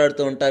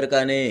మాట్లాడుతూ ఉంటారు,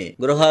 కానీ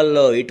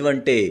గృహాల్లో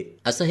ఇటువంటి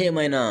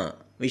అసహ్యమైన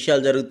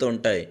విషయాలు జరుగుతూ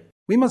ఉంటాయి.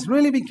 We must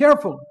really be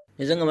careful.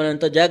 నిజంగా మనం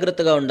ఎంతో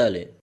జాగ్రత్తగా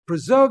ఉండాలి.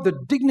 Preserve the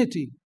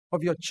dignity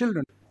of your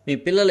children. మీ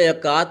పిల్లల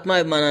యొక్క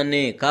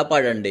ఆత్మాభిమానాన్ని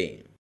కాపాడండి.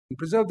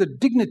 Preserve the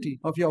dignity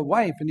of your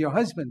wife and your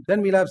husband.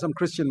 Then we'll have some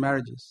Christian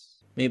marriages.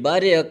 మీ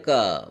భార్య యొక్క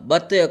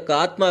భర్త యొక్క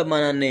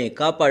ఆత్మాభిమానాన్ని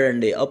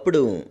కాపాడండి.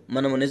 అప్పుడు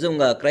మనము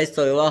నిజంగా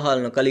క్రైస్తవ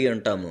వివాహాలను కలిగి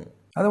ఉంటాము.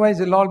 Otherwise,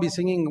 they'll all be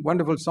singing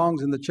wonderful songs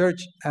in the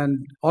church and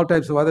all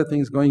types of other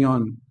things going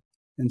on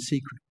in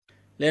secret.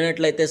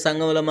 లేనట్లయితే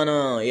సంఘంలో మనం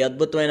ఈ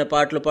అద్భుతమైన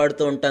పాటలు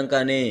పాడుతూ ఉంటాం,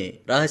 కానీ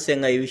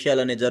రహస్యంగా ఈ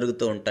విషయాలన్నీ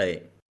జరుగుతూ ఉంటాయి.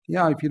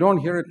 Yeah, if you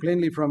don't hear it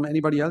plainly from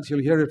anybody else,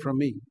 you'll hear it from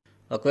me.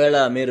 ఒకవేళ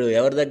మీరు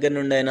ఎవరి దగ్గర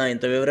నుండి అయినా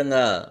ఇంత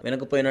వివరంగా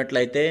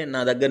వినకపోయినట్లయితే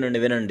నా దగ్గర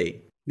నుండి వినండి.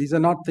 These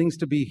are not things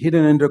to be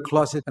hidden under a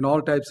closet, and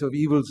all types of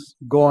evils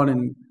go on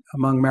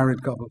among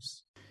married couples.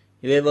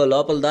 ఇవేవో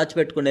లోపల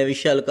దాచిపెట్టుకునే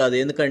విషయాలు కాదు,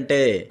 ఎందుకంటే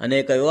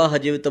అనేక వివాహ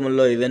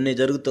జీవితంలో ఇవన్నీ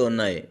జరుగుతూ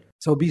ఉన్నాయి.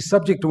 So be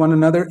subject to one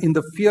another in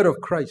the fear of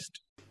Christ.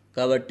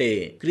 కాబట్టి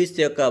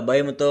క్రీస్తు యొక్క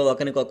భయముతో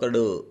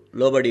ఒకరికొకడు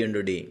లోబడి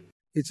ఉండుడి.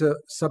 It's a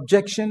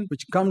subjection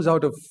which comes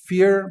out of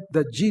fear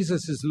that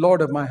Jesus is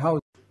Lord of my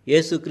house.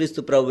 యేసు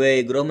క్రీస్తు ప్రభువే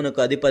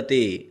గృహమునకు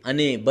అధిపతి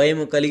అని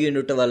భయము కలిగి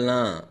ఉండుట వలన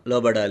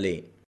లోబడాలి.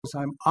 So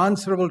I'm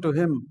answerable to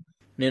him.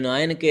 నేను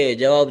ఆయనకే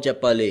జవాబు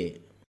చెప్పాలి.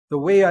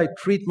 The way I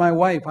treat my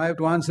wife, I have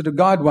to answer to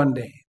God one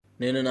day.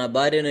 నేను నా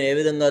భార్యను ఏ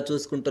విధంగా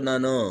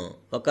చూసుకుంటున్నానో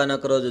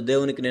ఒకానొక రోజు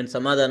దేవునికి నేను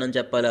సమాధానం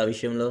చెప్పాలి ఆ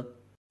విషయంలో.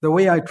 The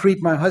way I treat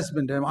my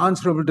husband, I'm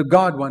answerable to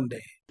God one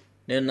day.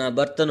 నేను నా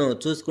భర్తను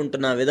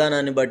చూసుకుంటున్న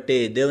విధానాన్ని బట్టి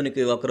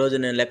దేవునికి ఒకరోజు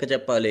నేను లెక్క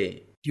చెప్పాలి.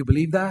 Do you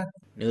believe that?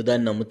 నువ్వు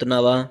దాన్ని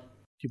నమ్ముతున్నావా?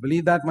 Do you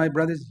believe that, my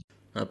brothers?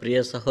 నా ప్రియ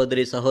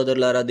సహోదరి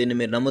సహోదరులారా, దీన్ని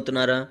మీరు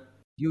నమ్ముతున్నారా?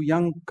 You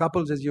young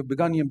couples, as you're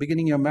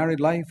beginning your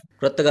married life,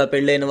 కొత్తగా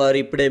పెళ్ళైన వారు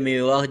ఇప్పుడే మీ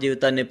వివాహ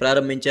జీవితాన్ని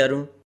ప్రారంభించారు.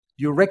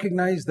 you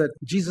recognize that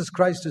Jesus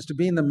Christ is to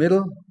be in the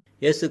middle?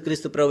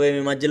 యేసుక్రీస్తు ప్రభువే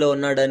మీ మధ్యలో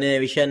ఉన్నాడనే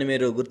విషయాన్ని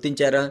మీరు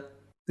గుర్తించారా?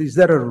 Is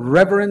there a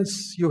reverence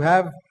you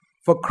have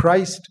for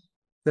Christ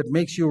that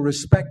makes you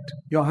respect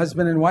your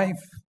husband and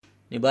wife?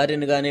 నీ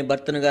భార్యను గాని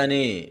భర్తను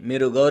గాని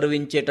మీరు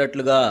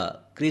గౌరవించేటట్లుగా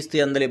క్రీస్తు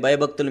యందలి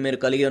భయభక్తులు మీరు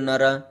కలిగి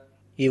ఉన్నారా?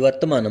 ఈ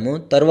వర్తమానము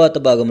తరువాత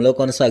భాగంలో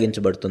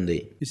కొనసాగించబడుతుంది.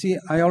 You see,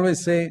 I always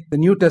say the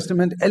New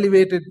Testament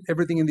elevated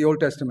everything in the Old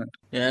Testament.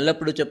 నేను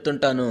ఎల్లప్పుడూ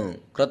చెప్తుంటాను,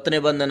 క్రొత్త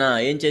నిబంధన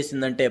ఏం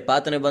చేసిందంటే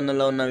పాత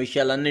నిబంధనలో ఉన్న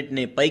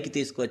విషయాలన్నిటినీ పైకి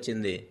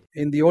తీసుకొచ్చింది.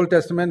 In the Old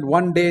Testament,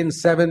 1 day in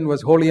 7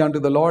 was holy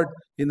unto the Lord.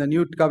 In the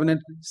New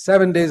Covenant,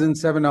 7 days in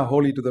 7 are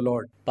holy to the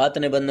Lord. పాత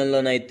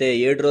నిబంధనలోనైతే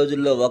 7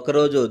 రోజుల్లో ఒక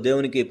రోజు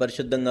దేవునికి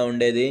పరిశుద్ధంగా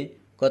ఉండేది.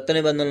 కొత్త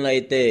నిబంధనలో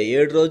అయితే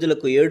 7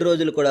 రోజులకు 7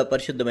 రోజులు కూడా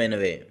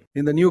పరిశుద్ధమైనవే.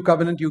 In the New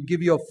Covenant, you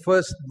give your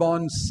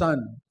firstborn son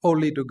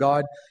only to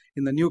God.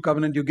 In the New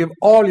Covenant, you give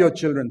all your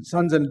children,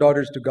 sons and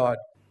daughters, to God.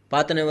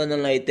 పాత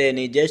నిబంధనలో అయితే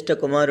నీ జ్యేష్ఠ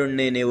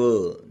కుమారుణ్ణి నీవు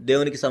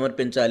దేవునికి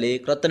సమర్పించాలి.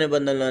 క్రొత్త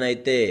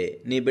నిబంధనలోనైతే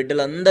నీ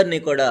బిడ్డలందరినీ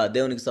కూడా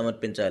దేవునికి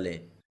సమర్పించాలి.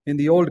 In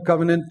the Old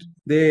Covenant,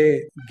 they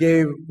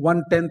gave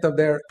 1/10 of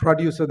their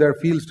produce of their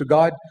fields to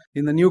God.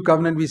 In the New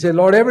Covenant, we say,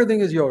 Lord,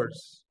 everything is yours.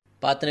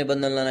 పాత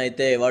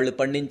నిబంధనలోనైతే వాళ్ళు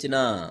పండించిన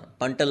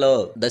పంటలో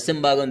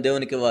దశంభాగం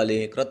దేవునికి ఇవ్వాలి.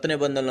 క్రొత్త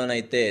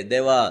నిబంధనలోనైతే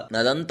దేవా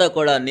నాదంతా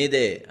కూడా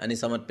నీదే అని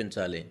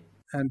సమర్పించాలి.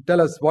 And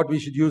tell us what we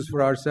should use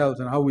for ourselves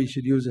and how we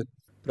should use it.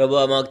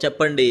 ప్రభువా మాకు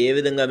చెప్పండి ఏ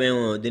విధంగా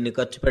మేము దీన్ని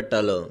ఖర్చు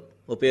పెట్టాలో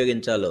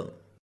ఉపయోగించాలో.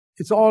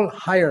 It's all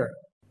higher.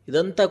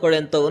 ఇదంతా కూడా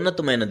ఎంతో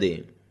ఉన్నతమైనది.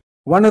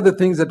 One of the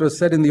things that was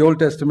said in the Old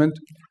Testament,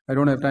 I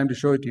don't have time to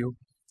show it to you.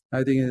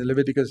 I think in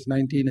Leviticus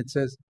 19 it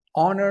says,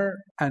 honor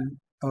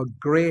a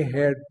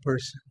gray-haired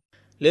person.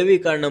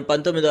 లేవీకాండం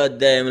 19వ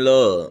అధ్యాయంలో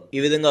ఈ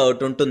విధంగా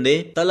ఒకటి ఉంటుంది,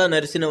 తల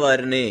నరిసిన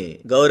వారిని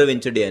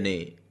గౌరవించుడి అని.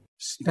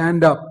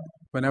 Stand up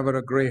whenever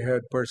a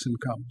gray-haired person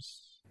comes.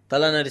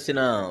 తల నరిసిన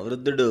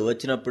వృద్ధుడు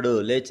వచ్చినప్పుడు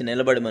లేచి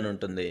నిలబడమని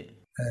ఉంటుంది.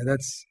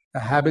 That's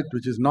a habit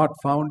which is not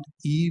found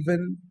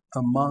even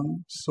among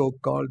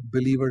so-called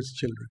believers'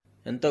 children.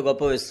 ఎంతో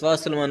గొప్ప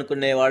విశ్వాసులు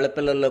అనుకునే వాళ్ళ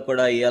పిల్లల్లో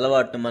కూడా ఈ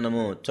అలవాటును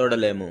మనము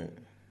చూడలేము.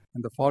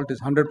 And the fault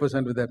is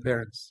 100% with their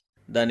parents.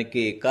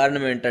 దానికి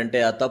కారణం ఏంటంటే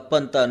ఆ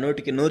తప్పంతా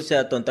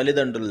 100%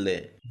 తల్లిదండ్రులదే.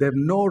 They have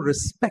no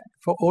respect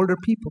for older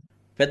people.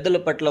 పెద్దల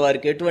పట్ల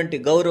వారికి ఎటువంటి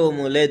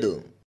గౌరవము లేదు.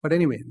 But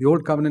anyway, the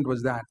old covenant was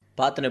that.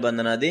 పాత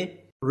నిబంధన అది.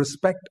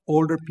 Respect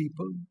older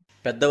people.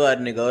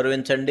 పెద్దవారిని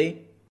గౌరవించండి.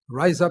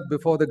 Rise up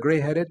before the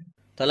gray-headed.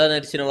 తల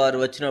నరిచిన వారు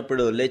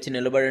వచ్చినప్పుడు లేచి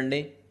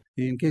నిలబడండి.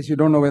 In case you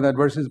don't know where that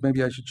verse is,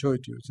 maybe I should show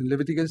it to you. It's in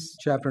Leviticus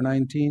chapter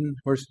 19,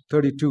 verse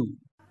 32.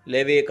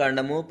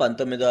 లేవీకాండము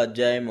 19వ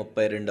అధ్యాయం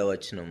 32వ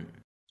వచనం.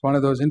 One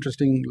of those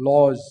interesting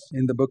laws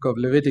in the book of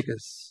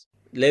Leviticus.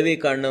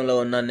 లేవీకాండంలో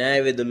ఉన్న న్యాయ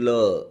విధుల్లో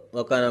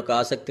ఒకనొక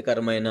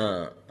ఆసక్తికరమైన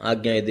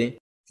ఆజ్ఞ ఇది.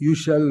 You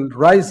shall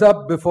rise up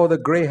before the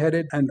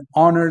grey-headed and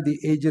honor the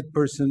aged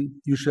person.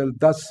 You shall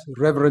thus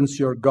reverence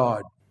your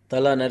God.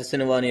 తల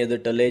నరిసిన వాని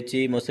ఎదుట లేచి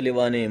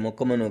ముసలివాని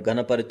ముఖమును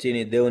ఘనపరిచి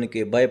నీ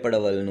దేవునికి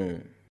భయపడవలను.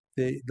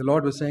 The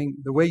Lord was saying,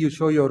 the way you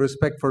show your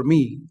respect for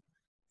me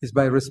is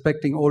by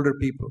respecting older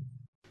people.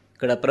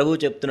 ఇక్కడ ప్రభు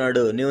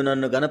చెప్తున్నాడు, నీవు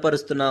నన్ను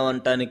ఘనపరుస్తున్నావు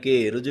అంటానికి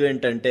రుజువు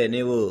ఏంటంటే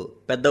నీవు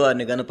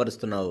పెద్దవారిని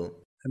ఘనపరుస్తున్నావు.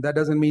 And that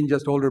doesn't mean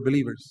just older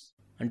believers.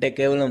 అంటే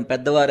కేవలం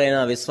పెద్దవారైన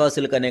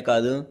విశ్వాసులకనే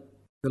కాదు.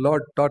 The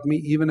Lord taught me,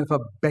 even if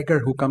a beggar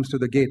who comes to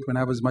the gate when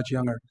I was much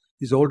younger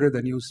is older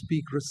than you,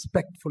 speak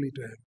respectfully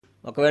to him.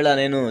 ఒకవేళ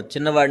నేను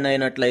చిన్నవాడిని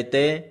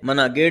అయినట్లయితే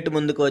మన gate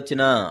ముందుకు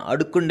వచ్చిన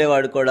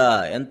అడుక్కుండేవాడు కూడా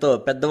ఎంతో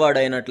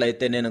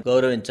పెద్దవాడైనట్లయితే నేను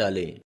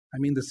గౌరవించాలి. I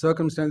mean, the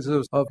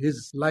circumstances of his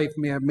life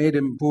may have made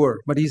him poor,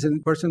 but he's a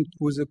person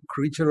who is a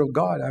creature of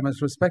God. I must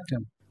respect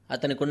him.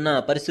 అతనికున్న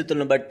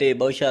పరిస్థితులను బట్టి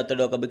బహుశా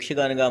అతడు ఒక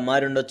భిక్షగానిగా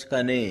మారి ఉండొచ్చు,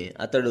 కానీ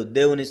అతడు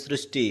దేవుని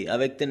సృష్టి. ఆ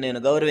వ్యక్తిని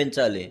నేను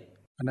గౌరవించాలి.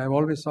 And I've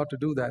always sought to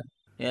do that.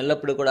 నేను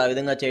ఎల్లప్పుడూ కూడా ఆ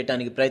విధంగా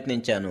చేయటానికి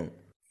ప్రయత్నించాను.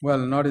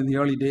 Well, not in the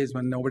early days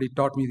when nobody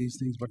taught me these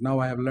things, but now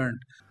I have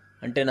learned.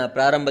 అంటే నా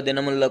ప్రారంభ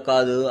దినముల్లో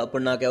కాదు,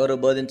 అప్పుడు నాకు ఎవరు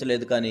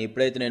బోధించలేదు, కానీ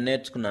ఇప్పుడైతే నేను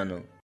నేర్చుకున్నాను.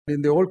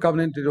 In the old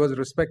covenant it was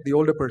respect the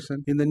older person.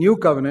 In the new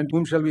covenant,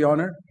 whom shall we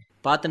honor?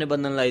 పాత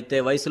నిబంధనలో అయితే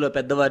వయసులో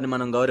పెద్దవారిని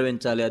మనం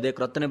గౌరవించాలి. అదే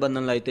క్రొత్త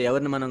నిబంధనలో అయితే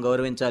ఎవరిని మనం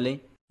గౌరవించాలి?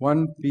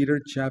 1 Peter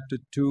chapter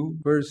 2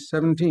 verse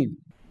 17.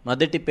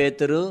 మొదటి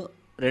పేతురు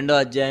 2వ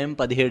అధ్యాయం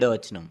 17వ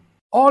వచనం.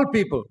 All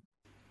people.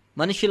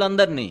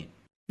 మనుషులందరినీ,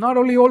 not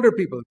only older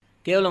people.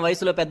 కేవలం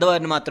వయసులో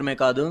పెద్దవారిని మాత్రమే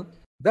కాదు.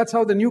 That's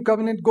how the new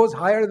covenant goes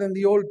higher than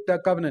the old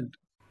covenant.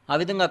 ఆ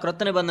విధంగా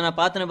క్రొత్త నిబంధన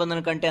పాత నిబంధన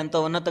కంటే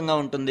ఎంతో ఉన్నతంగా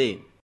ఉంటుంది.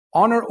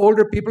 Honor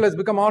older people has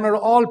become honor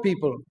all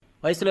people.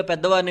 వయసులో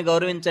పెద్దవారిని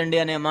గౌరవించండి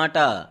అనే మాట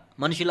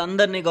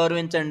మనుషులందరినీ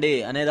గౌరవించండి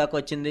అనేదాకా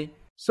వచ్చింది.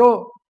 So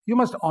you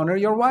must honor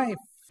your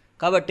wife.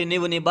 కాబట్టి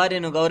నీవు నీ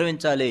భార్యను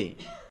గౌరవించాలి.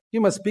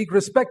 You must speak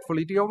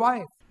respectfully to your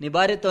wife. నీ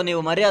భార్యతో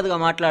నీవు మర్యాదగా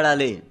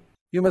మాట్లాడాలి.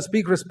 You must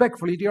speak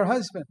respectfully to your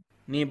husband.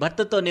 నీ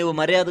భర్తతో నీవు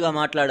మర్యాదగా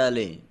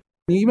మాట్లాడాలి.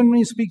 Even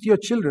when you speak to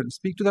your children,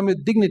 speak to them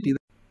with dignity.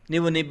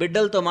 నీవు నీ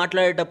బిడ్డలతో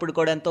మాట్లాడేటప్పుడు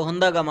కూడా ఎంతో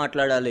హుందాగా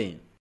మాట్లాడాలి.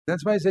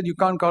 That's why I said you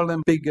can't call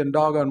them pig and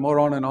dog and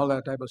moron and all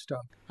that type of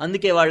stuff.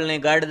 అందుకే వాళ్ళని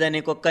గాడిదని,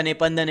 కుక్కని,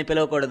 పందని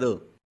పిలవకూడదు.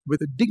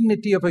 With the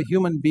dignity of a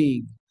human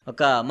being.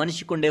 ఒక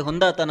మనిషికుండే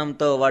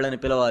హుందాతనంతో వాళ్ళని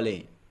పిలవాలి.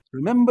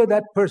 Remember,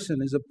 that person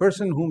is a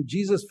person whom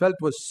Jesus felt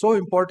was so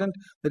important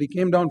that he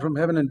came down from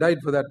heaven and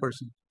died for that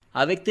person.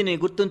 ఆ వ్యక్తిని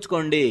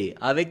గుర్తుంచుకోండి.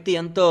 ఆ వ్యక్తి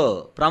ఎంతో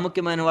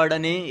ప్రాముఖ్యమైన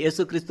వాడని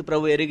యేసుక్రీస్తు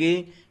ప్రభు ఎరిగి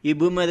ఈ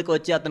భూమి మీదకి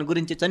వచ్చి అతని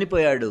గురించి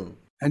చనిపోయాడు.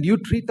 And you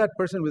treat that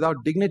person without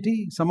dignity,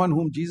 someone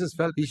whom Jesus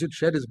felt he should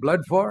shed his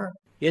blood for.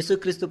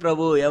 యేసుక్రీస్తు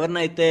ప్రభు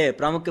ఎవరినైతే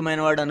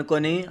ప్రాముఖ్యమైన వాడు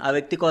అనుకొని ఆ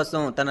వ్యక్తి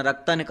కోసం తన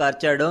రక్తాన్ని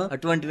కార్చాడో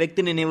అటువంటి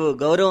వ్యక్తిని నీవు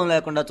గౌరవం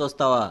లేకుండా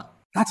చూస్తావా?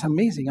 That's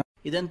amazing.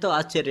 ఇదెంతో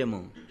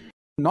ఆశ్చర్యము.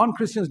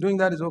 Non-Christians doing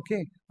that is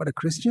okay, but a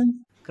Christian?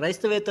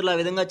 క్రైస్తవేతరులు ఆ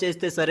విధంగా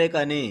చేస్తే సరే,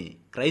 కానీ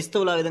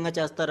క్రైస్తవులు ఆ విధంగా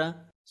చేస్తారా?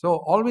 So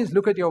always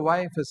look at your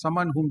wife as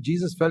someone whom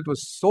Jesus felt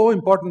was so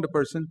important a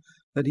person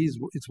that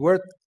it's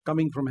worth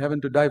coming from heaven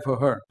to die for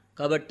her.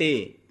 కాబట్టి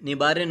నీ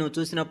భార్య నువ్వు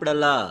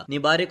చూసినప్పుడల్లా నీ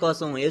భార్య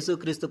కోసం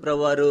యేసుక్రీస్తు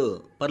ప్రభువారు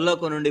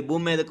పరలోకం నుండి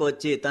భూమి మీదకు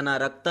వచ్చి తన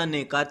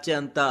రక్తాన్ని కార్చే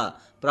అంత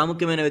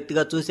ప్రాముఖ్యమైన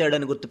వ్యక్తిగా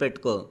చూశాడని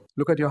గుర్తుపెట్టుకో.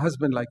 Look at your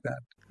husband like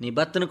that. నీ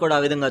భర్తను కూడా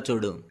ఆ విధంగా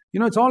చూడు. You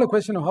know, it's all a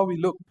question of how we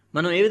look.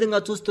 మనం ఏ విధంగా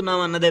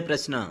చూస్తున్నాం అన్నదే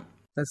ప్రశ్న.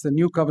 That's the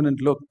new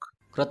covenant look.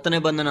 క్రొత్త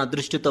నిబంధన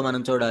దృష్టితో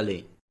మనం చూడాలి.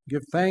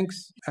 Give thanks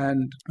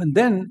and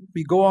then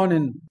we go on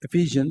in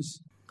Ephesians.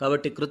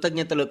 కాబట్టి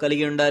కృతజ్ఞతలు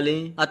కలిగి ఉండాలి.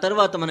 ఆ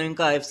తర్వాత మనం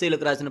ఇంకా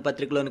ఎఫ్సీలకు రాసిన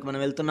పత్రికలోనికి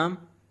మనం వెళ్తున్నాం.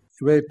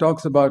 Where it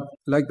talks about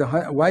like the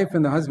wife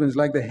and the husband is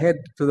like the head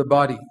to the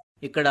body.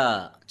 ఇక్కడ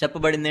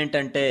చెప్పబడింది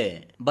ఏంటంటే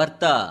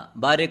భర్త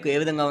భార్యకు ఏ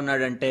విధంగా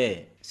ఉన్నాడంటే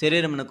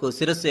శరీరమునకు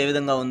శిరస్సు ఏ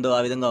విధంగా ఉందో ఆ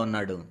విధంగా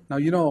ఉన్నాడు. Now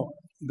you know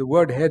the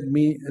word head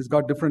has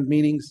got different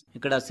meanings.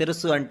 ఇక్కడ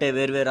శిరస్సు అంటే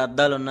వేర్వేరు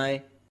అర్థాలు ఉన్నాయి.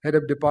 Head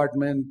of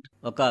department,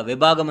 ఒక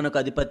విభాగమునకు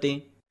అధిపతి,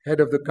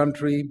 head of the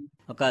country,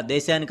 ఒక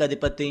దేశానికి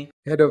అధిపతి,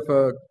 head of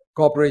a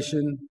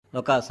corporation,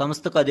 ఒక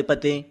సంస్థకు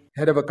అధిపతి,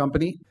 head of a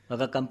company,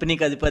 ఒక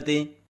కంపెనీకి అధిపతి,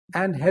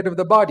 and head of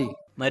the body.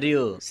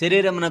 మరియు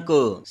శరీరమునకు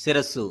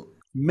శిరస్సు.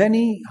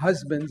 Many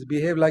husbands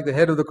behave like the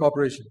head of the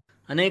corporation.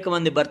 అనేక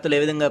మంది భర్తలు ఏ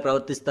విధంగా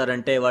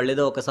ప్రవర్తిస్తారంటే వాళ్ళు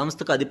ఏదో ఒక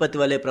సంస్థకు అధిపతి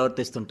వలె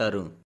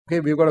ప్రవర్తిస్తుంటారు. Okay,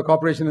 we've got a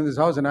corporation in this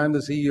house and I am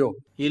the CEO.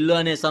 ఇల్లు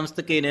అనే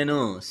సంస్థకి నేను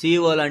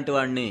CEO లాంటి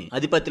వాడిని,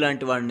 అధిపతి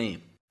లాంటి వాడిని.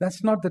 That's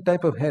not the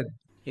type of head.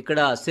 ఇక్కడ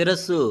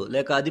శిరస్సు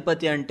లేక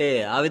అధిపతి అంటే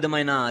ఆ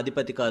విధమైన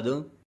అధిపతి కాదు.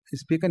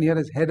 It's spoken here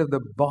as head of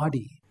the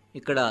body.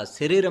 ఇక్కడ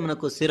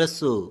శరీరమునకు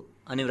శిరస్సు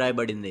అని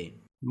వ్రాయబడింది.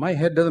 My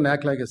head doesn't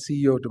act like a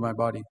CEO to my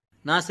body.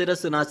 నా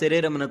శిరస్సు నా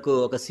శరీరమునకు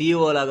ఒక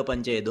CEO లాగా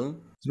పనిచేయదు.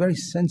 It's very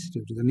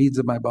sensitive to the needs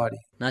of my body.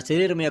 నా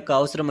శరీరం యొక్క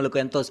అవసరములకు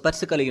ఎంతో స్పర్శ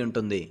కలిగి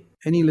ఉంటుంది.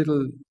 Any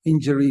little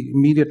injury,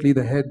 immediately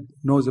the head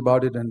knows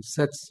about it and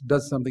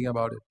does something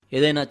about it.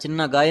 ఏదైనా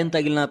చిన్న గాయం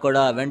తగిలినా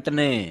కూడా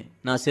వెంటనే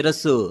నా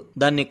శిరస్సు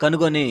దాన్ని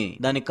కనుగొని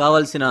దానికి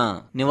కావలసిన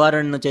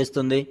నివారణను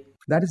చేస్తుంది.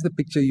 That is the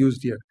picture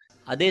used here.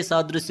 అదే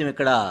సాదృశ్యం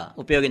ఇక్కడ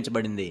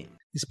ఉపయోగించబడింది.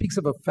 He speaks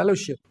of a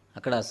fellowship.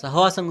 అక్కడ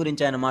సహవాసం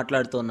గురించి ఆయన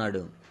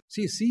మాట్లాడుతున్నాడు.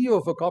 See, CEO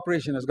of a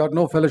corporation has got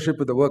no fellowship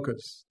with the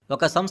workers.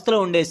 ఒక సంస్థలో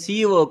ఉండే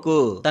CEOకు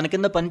తన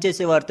కింద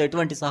పనిచేసే వారితో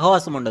ఎటువంటి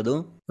సహవాసం ఉండదు.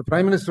 The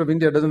Prime Minister of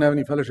India doesn't have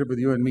any fellowship with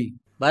you and me.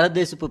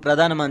 భారతదేశపు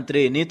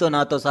ప్రధానమంత్రి నీతో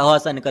నాతో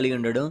సహవాసాన్ని కలిగి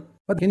ఉండడు.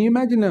 But can you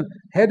imagine a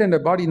head and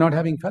a body not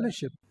having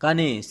fellowship?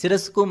 కానీ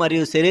శిరస్సుకు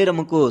మరియు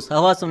శరీరముకు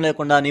సహవాసం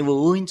లేకుండా నీవు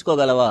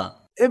ఊహించుకోగలవా?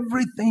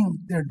 Everything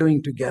they're doing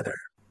together.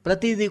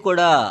 ప్రతిదీ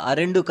కూడా ఆ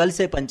రెండు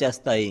కలిసే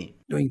పనిచేస్తాయి.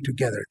 Doing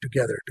together.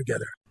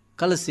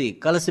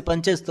 కలిసి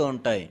పనిచేస్తూ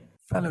ఉంటాయి.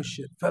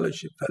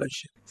 Fellowship.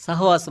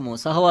 సహవాసము.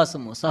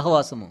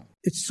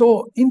 It's so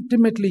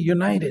intimately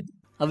united.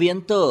 అవి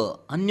ఎంతో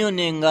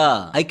అన్యోన్యంగా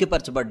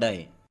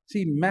ఐక్యపరచబడ్డాయి.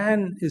 See, man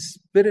is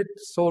spirit,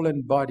 soul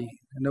and body,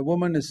 and a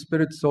woman is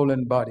spirit, soul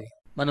and body.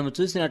 మనము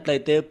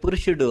చూసినట్లయితే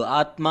పురుషుడు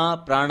ఆత్మ,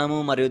 ప్రాణము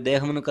మరియు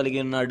దేహమును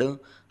కలిగి ఉన్నాడు.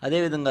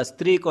 అదేవిధంగా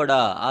స్త్రీ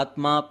కూడా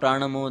ఆత్మ,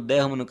 ప్రాణము,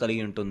 దేహమును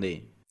కలిగి ఉంటుంది.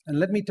 And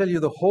let me tell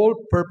you the whole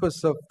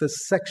purpose of the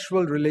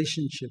sexual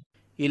relationship.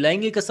 ఈ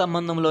లైంగిక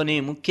సంబంధంలోని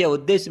ముఖ్య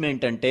ఉద్దేశం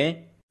ఏంటంటే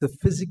the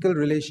physical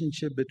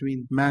relationship between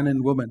man and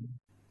woman.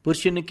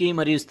 పురుషునికి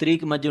మరియు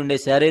స్త్రీకి మధ్య ఉండే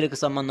శారీరక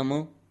సంబంధము.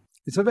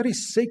 It's a very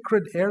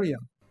sacred area.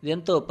 ఇది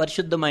ఎంతో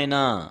పరిశుద్ధమైన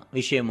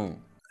విషయము.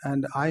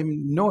 And I'm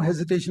no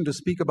hesitation to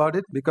speak about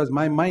it because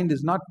my mind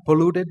is not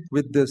polluted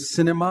with the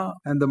cinema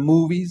and the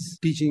movies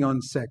teaching on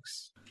sex.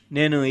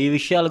 నేను ఈ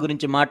విషయాల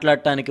గురించి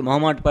మాట్లాడటానికి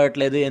మొహమాట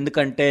పడట్లేదు.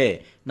 ఎందుకంటే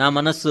నా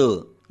మనస్సు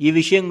ఈ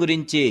విషయం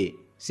గురించి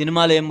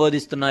సినిమాలు ఏం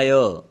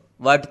బోధిస్తున్నాయో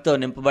వాటితో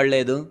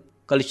నింపబడలేదు,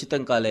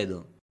 కలుషితం కాలేదు.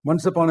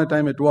 Once upon a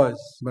time it was,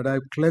 but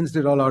I've cleansed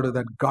it all out of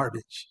that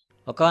garbage.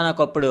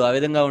 ఒకానొకప్పుడు ఆ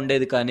విధంగా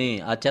ఉండేది, కానీ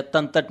ఆ చెత్త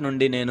అంతటి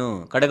నుండి నేను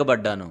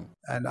కడగబడ్డాను.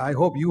 And I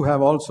hope you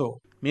have also.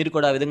 మీరు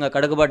కూడా ఆ విధంగా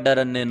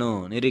కడగబడ్డారని నేను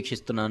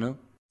నిరీక్షిస్తున్నాను.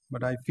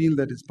 But I feel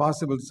that it's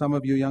possible some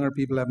of you younger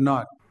people have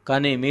not.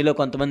 కానీ మీలో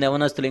కొంతమంది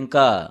యవనస్తులు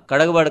ఇంకా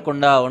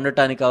కడగబడకుండా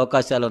ఉండటానికి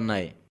అవకాశాలు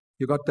ఉన్నాయి.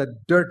 You got that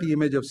dirty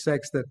image of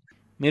sex that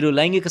మీరు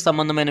లైంగిక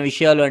సంబంధమైన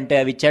విషయాలు అంటే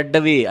అవి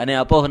చెడ్డవి అనే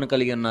అపోహను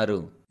కలిగి ఉన్నారు.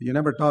 You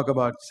never talk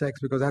about sex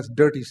because that's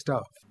dirty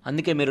stuff.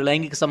 అందుకే మీరు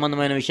లైంగిక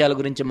సంబంధమైన విషయాల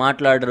గురించి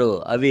మాట్లాడరు.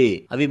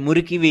 అవి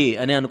మురికివి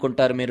అని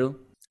అనుకుంటారు మీరు.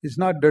 It's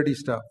not dirty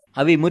stuff.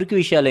 అవి మురికి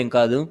విషయాలేం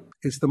కాదు.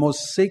 It's the most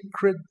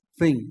sacred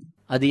thing.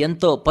 అది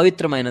ఎంతో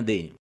పవిత్రమైనది.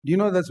 Do you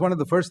know that's one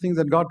of the first things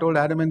that God told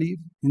Adam and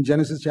Eve in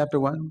Genesis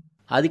chapter 1?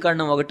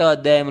 ఆదికాండం 1వ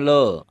అధ్యాయంలో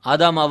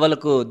ఆదాము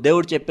అవ్వలకు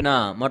దేవుడు చెప్పిన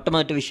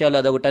మొట్టమొదటి విషయాలు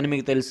అదొకటని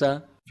మీకు తెలుసా?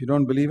 If you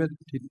don't believe it,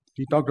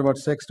 he talked about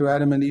sex to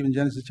Adam and Eve in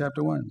Genesis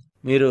chapter 1.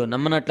 మీరు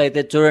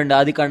నమ్మనట్లయితే చూడండి,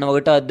 ఆదికాండం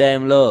 1వ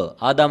అధ్యాయంలో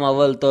ఆదాము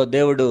అవ్వలతో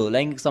దేవుడు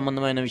లైంగిక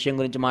సంబంధమైన విషయం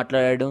గురించి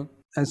మాట్లాడాడు.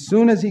 As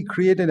soon as he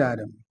created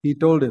Adam, he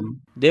told him,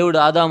 దేవుడు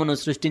ఆదామును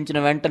సృష్టించిన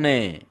వెంటనే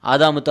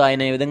ఆదాముతో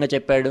ఆయన ఈ విధంగా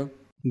చెప్పాడు.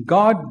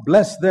 God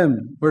blessed them,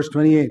 verse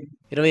 28.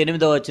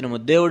 28వ వచనము,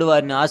 దేవుడు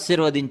వారిని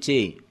ఆశీర్వదించి,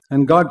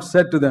 and God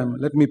said to them,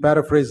 let me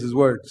paraphrase his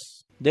words.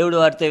 దేవుడు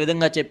వారితో ఈ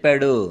విధంగా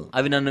చెప్పాడు,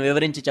 అవి నన్ను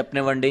వివరించి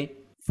చెప్పనివ్వండి.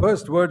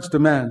 First words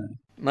to man.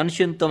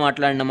 మనుషునితో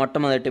మాట్లాడిన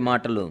మొట్టమొదటి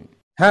మాటలు,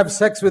 have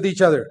sex with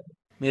each other.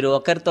 మీరు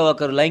ఒకరితో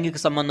ఒకరు లైంగిక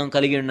సంబంధం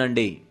కలిగి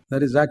ఉండండి.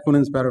 That is Zac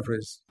Poonen's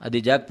paraphrase. అది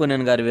జాక్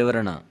పూనెన్ గారి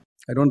వివరణ.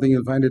 I don't think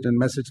you'll find it in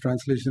Message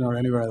translation or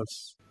anywhere else.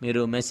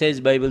 మీరు మెసేజ్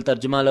బైబిల్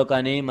తర్జుమాలో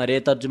కానీ మరే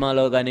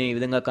తర్జుమాలో కానీ ఈ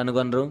విధంగా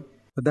కనుగొనరు.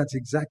 But that's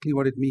exactly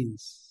what it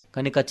means.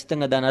 కానీ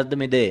ఖచ్చితంగా దాని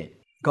అర్థం ఇదే.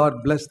 God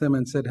blessed them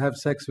and said, have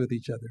sex with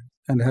each other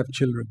and have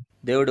children.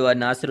 దేవుడు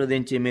వారిని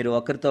ఆశీర్వదించి మీరు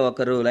ఒకరితో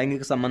ఒకరు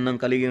లైంగిక సంబంధం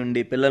కలిగి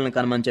ఉండి పిల్లల్ని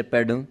కనమని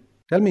చెప్పాడు.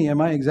 Tell me, am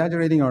I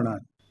exaggerating or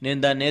not? నేను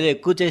దాన్ని ఏదో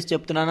ఎక్కువ చేసి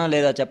చెప్తున్నానా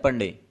లేదా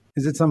చెప్పండి.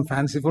 Is it some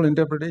fanciful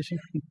interpretation?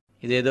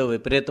 ఇదేదో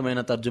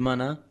విపరీతమైన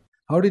తర్జుమానా?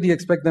 How did he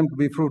expect them to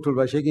be fruitful?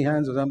 By shaking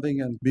hands or something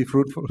and be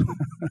fruitful?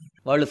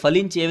 వాళ్ళు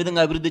ఫలించి ఏ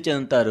విధంగా అభివృద్ధి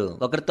చెందుతారు?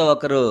 ఒకరితో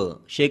ఒకరు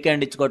shake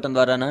hand ఇచ్చుకోవటం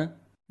ద్వారానా?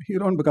 You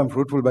don't become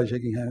fruitful by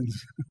shaking hands.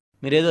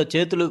 మీరేదో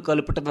చేతులు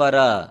కలుపుట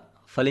ద్వారా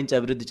ఫలించి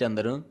అభివృద్ధి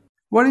చెందరు.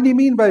 What did he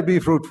mean by be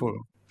fruitful?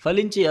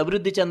 ఫలించి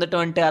అభివృద్ధి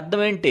చెందటం అంటే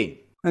అర్థం ఏంటి?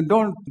 And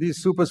don't these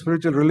super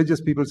spiritual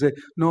religious people say,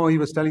 no, he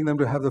was telling them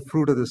to have the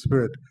fruit of the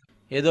Spirit.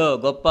 ఏదో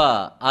గొప్ప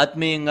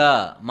ఆత్మీయంగా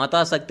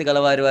మతాసక్తి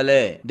గలవారి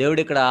వలె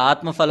దేవుడు ఇక్కడ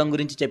ఆత్మఫలం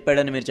గురించి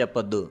చెప్పాడని మీరు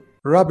చెప్పొద్దు.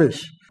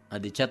 Rubbish.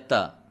 అది చెత్త.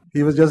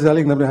 He was just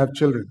telling them to have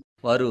children.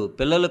 వారు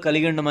పిల్లలు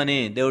కలిగి ఉండమని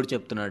దేవుడు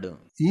చెప్తున్నాడు.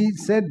 He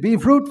said, be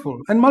fruitful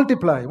and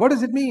multiply. What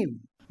does it mean?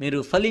 మీరు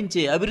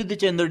ఫలించి అభివృద్ధి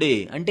చెందుడి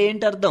అంటే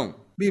ఏంటి అర్థం?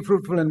 Be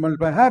fruitful and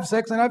multiply. Have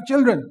sex and have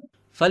children.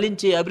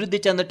 ఫలించి అభివృద్ధి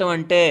చెందటం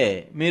అంటే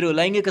మీరు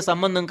లైంగిక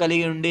సంబంధం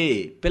కలిగి ఉండి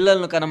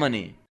పిల్లలను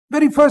కనమని.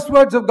 Very first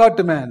words of God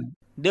to man.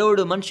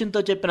 దేవుడు మనుషునితో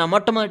చెప్పిన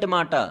మొట్టమొదటి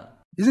మాట.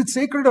 Is it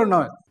sacred or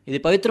not? ఇది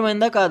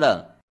పవిత్రమైందా కాదా?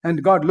 And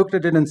God looked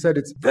at it and said,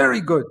 it's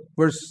very good.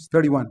 Verse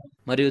 31.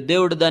 మరియు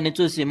దేవుడు దాన్ని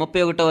చూసి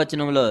 31వ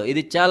వచనంలో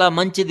ఇది చాలా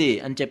మంచిది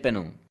అని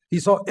చెప్పాను. He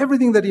saw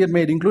everything that he had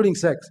made, including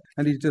sex,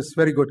 and he's just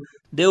very good.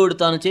 దేవుడు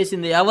తాను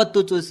చేసింది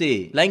యావత్తు చూసి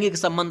లైంగిక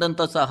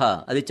సంబంధంతో సహా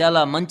అది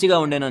చాలా మంచిగా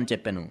ఉండేనని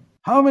చెప్పాను.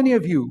 How many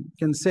of you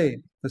can say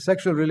the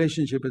sexual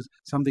relationship is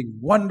something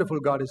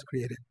wonderful God has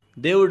created?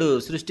 దేవుడు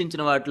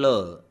సృష్టించిన వాటిలో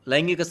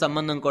లైంగిక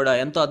సంబంధం కూడా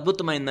ఎంతో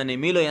అద్భుతమైందని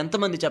మీలో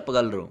ఎంతమంది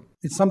చెప్పగలరు?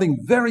 It's something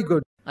very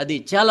good. అది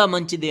చాలా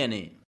మంచిది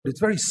అని.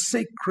 It's very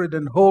sacred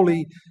and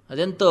holy.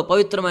 అదెంతో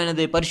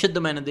పవిత్రమైనది,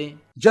 పరిశుద్ధమైనది.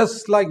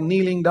 Just like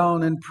kneeling down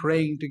and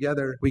praying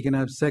together, we can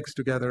have sex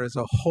together as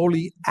a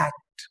holy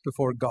act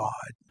before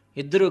God.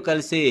 ఇద్దరూ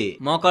కలిసి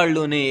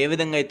మోకాళ్ళుని ఏ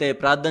విధంగా అయితే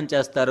ప్రార్థన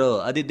చేస్తారో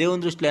అది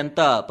దేవుని దృష్టిలో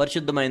ఎంత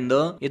పరిశుద్ధమైందో,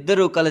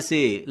 ఇద్దరూ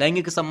కలిసి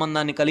లైంగిక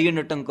సంబంధాన్ని కలిగి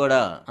ఉండటం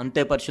కూడా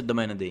అంతే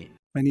పరిశుద్ధమైనది.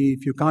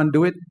 If you can't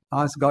do it,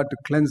 ask God to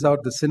cleanse out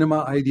the cinema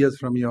ideas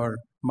from your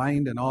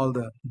mind and all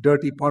the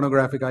dirty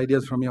pornographic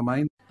ideas from your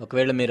mind.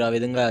 ఒకవేళ మీరు ఆ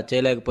విధంగా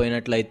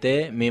చేయలేకపోయినట్లయితే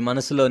మీ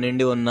మనసులో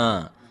నిండి ఉన్న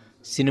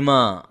సినిమా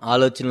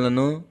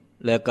ఆలోచనలను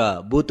లేక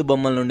బూతు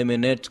బొమ్మల నుండి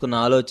మీరు నేర్చుకున్న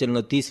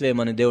ఆలోచనలు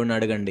తీసివేయమని దేవుడిని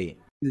అడగండి.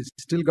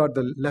 Still got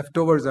the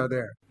leftovers are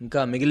there.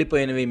 ఇంకా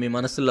మిగిలిపోయినవి మీ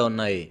మనసులో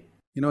ఉన్నాయి.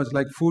 It's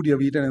like food you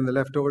have eaten and the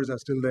leftovers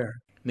are still there.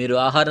 మీరు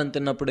ఆహారం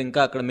తిన్నప్పుడు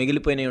ఇంకా అక్కడ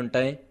మిగిలిపోయినవి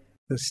ఉంటాయి.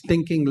 The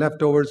stinking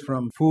leftovers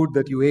from food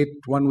that you ate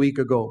 1 week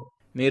ago.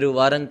 మీరు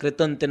వారం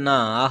క్రితం తిన్న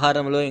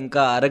ఆహారంలో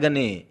ఇంకా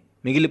అరగని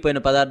మిగిలిపోయిన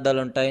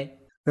పదార్థాలు ఉంటాయి.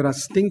 There are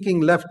stinking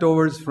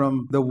leftovers from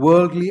the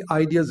worldly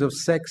ideas of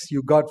sex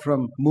you got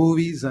from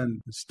movies and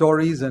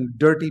stories and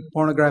dirty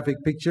pornographic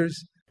pictures.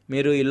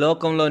 మీరు ఈ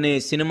లోకంలోని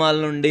సినిమాల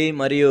నుండి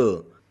మరియు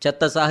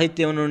చెత్త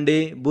సాహిత్యం నుండి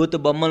బూతు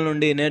బొమ్మల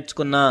నుండి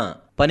నేర్చుకున్న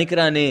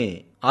పనికిరాని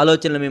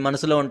ఆలోచనలు మీ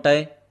మనసులో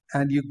ఉంటాయి.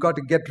 And you got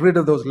to get rid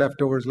of those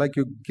leftovers like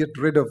you get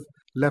rid of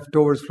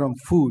leftovers from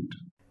food.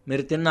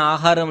 మీరు తిన్న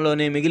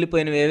ఆహారంలోని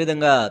మిగిలిపోయినవి ఏ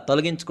విధంగా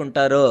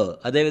తొలగించుకుంటారో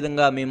అదే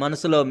విధంగా మీ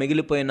మనసులో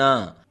మిగిలిపోయిన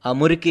ఆ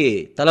మురికి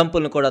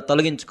తలంపులను కూడా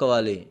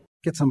తొలగించుకోవాలి.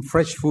 Get some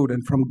fresh food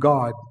and from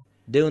God.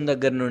 దేవుని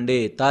దగ్గర నుండి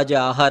తాజా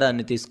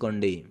ఆహారాన్ని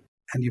తీసుకోండి.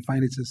 And you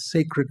find it's a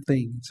sacred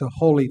thing. It's a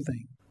holy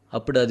thing.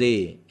 అప్పుడు అది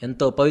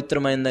ఎంతో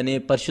పవిత్రమైందని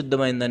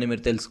పరిశుద్ధమైందని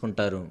మీరు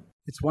తెలుసుకుంటారు.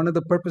 It's one of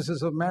the purposes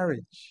of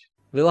marriage.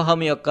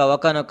 వివాహం యొక్క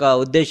ఒకానొక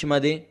ఉద్దేశం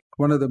అది.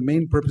 One of the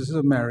main purposes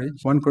of marriage,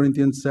 1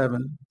 Corinthians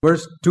 7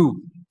 verse 2.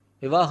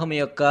 వివాహం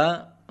యొక్క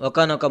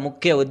ఒకానొక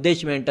ముఖ్య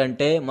ఉద్దేశం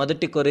ఏంటంటే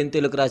 1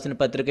 కొరింథీయులకు రాసిన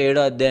పత్రిక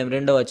 7వ అధ్యాయం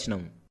 2వ వచనం.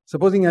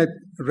 Supposing I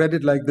read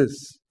it like this.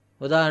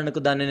 ఉదాహరణకు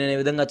దాన్ని నేను ఈ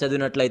విధంగా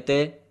చదివినట్లయితే,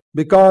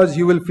 Because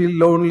you will feel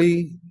lonely,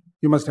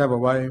 you must have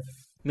a wife.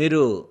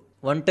 మీరు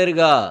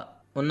ఒంటరిగా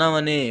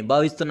ఉన్నామని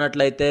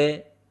భావిస్తున్నట్లయితే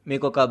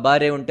మీకు ఒక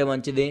భార్య ఉంటే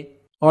మంచిది.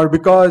 Or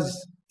because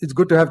it's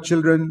good to have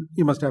children,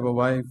 you must have a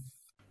wife.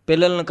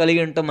 పిల్లలను కలిగి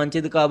ఉండటం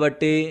మంచిది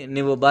కాబట్టి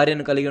నీవు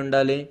భార్యను కలిగి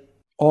ఉండాలి.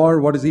 Or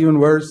what is even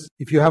worse,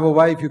 if you have a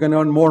wife, you can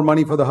earn more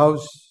money for the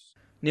house.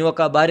 నీవు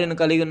ఒక భార్యను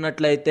కలిగి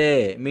ఉన్నట్లయితే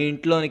మీ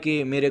ఇంట్లోనికి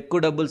మీరు ఎక్కువ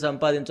డబ్బులు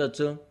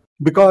సంపాదించవచ్చు.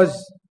 Because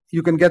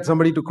you can get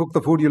somebody to cook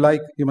the food you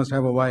like, you must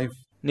have a wife.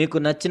 నీకు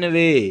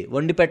నచ్చినవి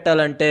వండి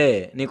పెట్టాలంటే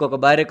నీకు ఒక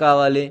భార్య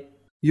కావాలి.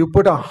 You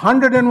put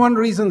 101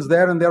 reasons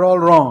there and they're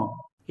all wrong.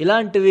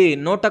 ఇలాంటివి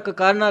 101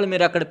 కారణాలు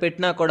మీరు అక్కడ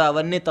పెట్టినా కూడా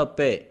అవన్నీ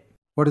తప్పే.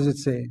 What does it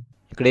say?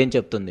 ఇక్కడ ఏం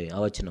చెప్తుంది ఆ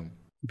వచనం?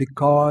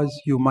 Because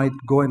you might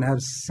go and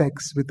have sex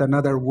with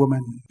another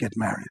woman, get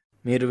married.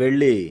 మీరు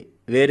వెళ్ళి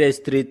వేరే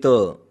స్త్రీతో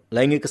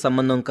లైంగిక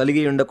సంబంధం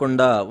కలిగి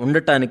ఉండకుండా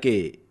ఉండటానికి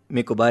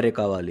మీకు భార్య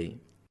కావాలి.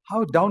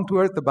 How down to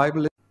earth the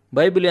Bible is.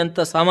 Bible ఎంత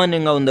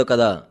సామాన్యంగా ఉందో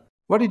కదా.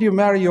 What did you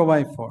marry your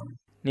wife for?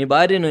 నీ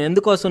భార్యను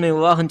ఎందుకోసం నీ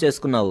వివాహం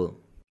చేసుకున్నావు?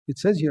 It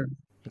says here.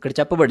 ఇక్కడ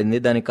చెప్పబడింది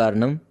దానికి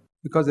కారణం.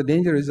 Because the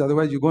danger is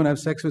otherwise you go and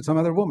have sex with some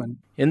other woman.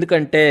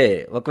 ఎందుకంటే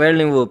ఒకవేళ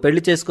నువ్వు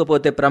పెళ్లి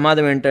చేసుకోకపోతే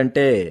ప్రమాదం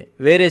ఏంటంటే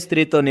వేరే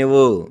స్త్రీతో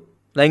నీవు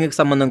లైంగిక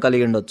సంబంధం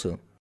కలిగి ఉండొచ్చు.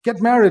 Get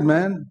married,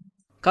 man.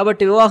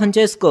 కాబట్టి వివాహం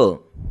చేసుకో.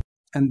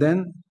 And then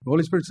the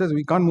Holy Spirit says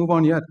we can't move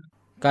on yet.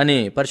 కానీ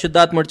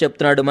పరిశుద్ధాత్ముడు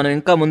చెప్తున్నాడు మనం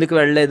ఇంకా ముందుకు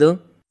వెళ్ళలేదు.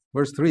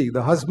 Verse 3,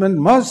 the husband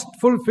must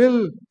fulfill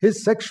his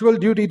sexual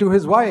duty to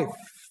his wife.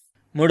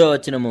 3వ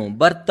వచనము,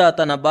 భర్త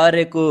తన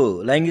భార్యకు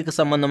లైంగిక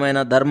సంబంధమైన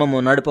ధర్మము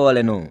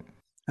నడుపవలెను.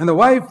 And the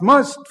wife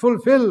must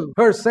fulfill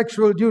her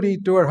sexual duty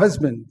to her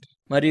husband.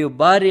 మరియు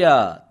భార్య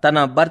తన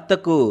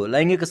భర్తకు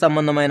లైంగిక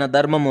సంబంధమైన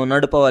ధర్మము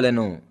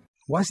నడుపవలెను.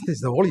 What's this?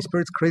 The Holy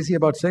Spirit's crazy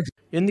about sex.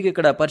 ఎందుకు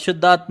ఇక్కడ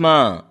పరిశుద్ధాత్మ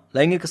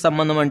లైంగిక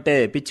సంబంధం అంటే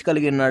పిచ్చి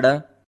కలిగి ఉన్నాడా?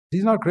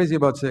 He's not crazy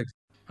about sex.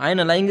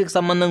 ఆయన లైంగిక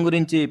సంబంధం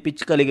గురించి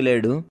పిచ్చి కలిగి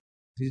లేడు.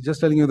 He's just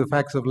telling you the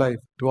facts of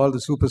life to all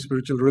the super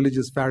spiritual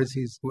religious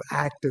Pharisees who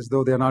act as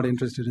though they are not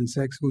interested in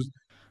sex.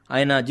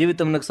 ఆయన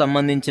జీవితంకు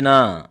సంబంధించిన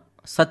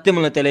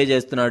సత్యములను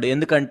తెలియజేస్తున్నాడు.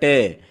 ఎందుకంటే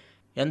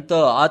ఎంతో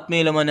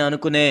ఆత్మీయులమని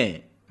అనుకునే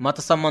మత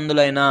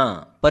సంబంధులైన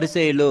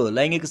పరిసయ్యులు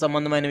లైంగిక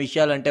సంబంధమైన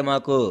విషయాలంటే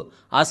మాకు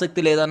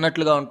ఆసక్తి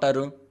లేదన్నట్లుగా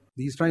ఉంటారు.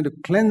 He's trying to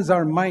cleanse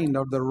our mind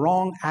of the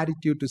wrong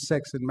attitude to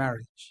sex in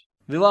marriage.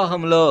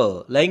 వివాహంలో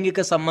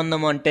లైంగిక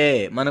సంబంధం అంటే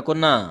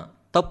మనకున్న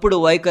తప్పుడు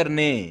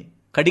వైఖరిని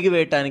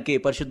కడిగివేయటానికి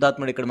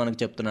పరిశుద్ధాత్ముడు ఇక్కడ మనకు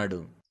చెప్తున్నాడు.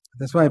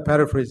 That's why I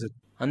paraphrase it.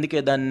 అందుకే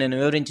దాన్ని నేను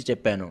వివరించి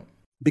చెప్పాను.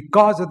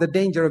 Because of the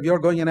danger of your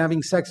going and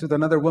having sex with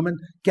another woman,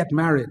 get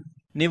married.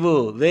 నీవు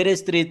వేరే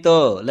స్త్రీతో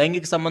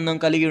లైంగిక సంబంధం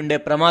కలిగి ఉండే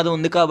ప్రమాదం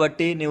ఉంది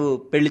కాబట్టి నీవు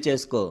పెళ్లి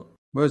చేసుకో.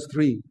 Verse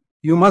 3,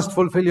 You must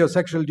fulfill your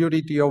sexual duty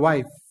to your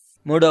wife.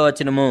 మూడవ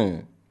వచనము,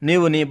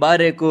 నీవు నీ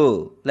భార్యకు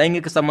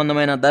లైంగిక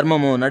సంబంధమైన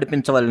ధర్మము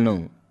నడిపించవలెను.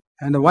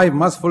 And the wife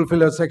must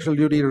fulfill her sexual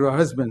duty to her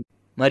husband.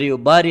 మరియు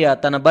భార్య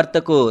తన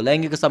భర్తకు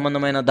లైంగిక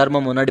సంబంధమైన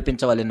ధర్మము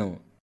నడిపించవలెను.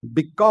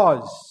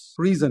 Because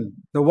reason,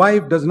 the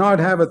wife does not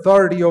have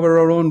authority over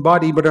her own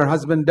body, but her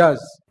husband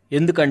does.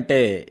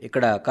 ఎందుకంటే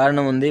ఇక్కడ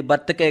కారణం ఉంది,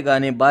 భర్తకే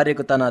గాని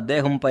భార్యకు తన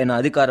దేహం పైన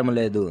అధికారం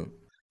లేదు.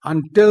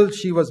 Until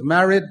she was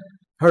married,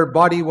 her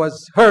body was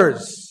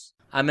hers.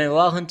 ఆమె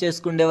వివాహం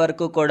చేసుకునే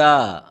వరకు కూడా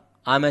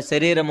ఆమె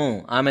శరీరము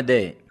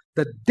ఆమెదే.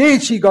 The day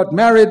she got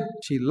married,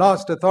 she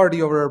lost authority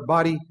over her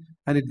body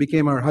and it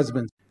became her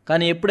husband.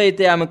 కానీ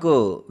ఎప్పుడైతే ఆమెకు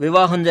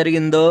వివాహం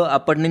జరిగిందో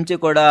అప్పటి నుంచి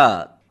కూడా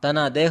తన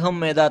దేహం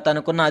మీద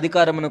తనకున్న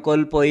అధికారమును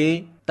కోల్పోయి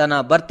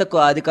తన భర్తకు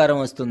అధికారం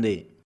వస్తుంది.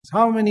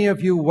 How many of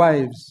you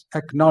wives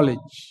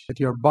acknowledge that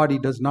your body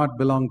does not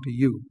belong to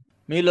you?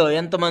 మీలో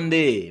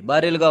ఎంతమంది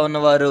భార్యలుగా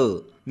ఉన్నవారు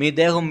మీ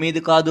దేహం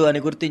మీది కాదు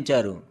అని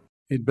గుర్తించారు?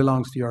 It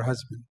belongs to your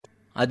husband.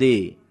 అది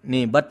నీ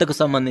భర్తకు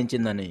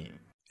సంబంధించిందని.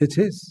 It's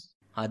his.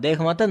 ఆ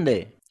దేహం అతనిదే.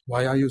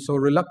 Why are you so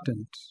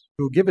reluctant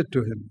to give it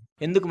to him?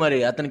 ఎందుకు మరి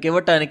అతనికి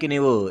ఇవ్వటానికి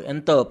నీవు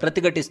ఎంతో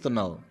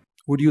ప్రతిఘటిస్తున్నావు?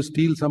 Would you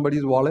steal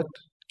somebody's wallet,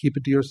 keep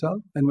it to yourself,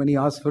 and when he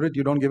asks for it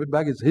you don't give it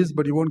back? It's his,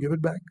 but you won't give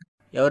it back.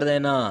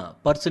 ఎవరిదైనా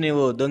purse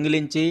నీవు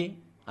దొంగిలించి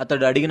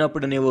అతడు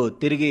అడిగినప్పుడు నీవు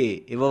తిరిగి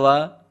ఇవ్వవా?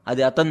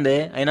 అది అతందే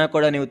అయినా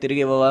కూడా నీవు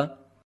తిరిగి ఇవ్వవా?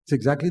 It's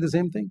exactly the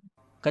same thing.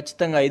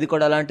 ఖచ్చితంగా ఇది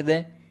కూడా అలాంటిదే.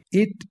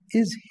 It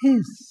is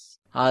his.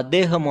 ఆ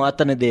దేహము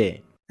అతనిదే.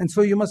 And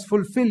so you must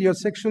fulfill your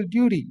sexual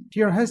duty to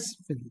your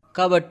husband.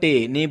 కాబట్టి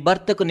నీ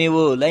భర్తకు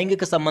నీవు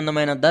లైంగిక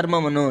సంబంధమైన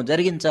ధర్మమును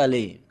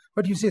జరిగించాలి.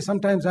 But you say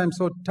sometimes I'm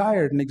so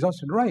tired and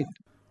exhausted, right?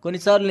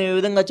 కొన్నిసార్లు నీ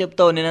విధంగా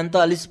చెప్తావు, నేనెంతో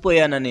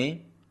అలసిపోయానని.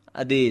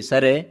 అది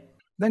సరే.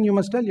 Then you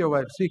must tell your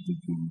wife, see,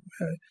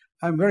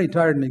 I'm very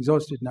tired and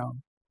exhausted now.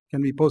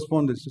 Can we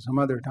postpone this to some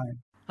other time?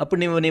 అప్పుడు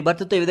నీవు నీ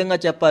భర్తతో ఈ విధంగా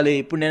చెప్పాలి,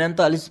 ఇప్పుడు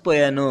నేనెంతో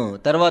అలసిపోయాను,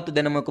 తర్వాత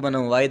దినముకు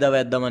మనం వాయిదా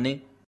వేద్దామని.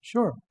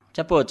 Sure.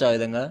 చెప్పవచ్చు ఆ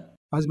విధంగా.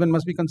 Husband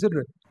must be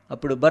considerate.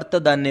 అప్పుడు భర్త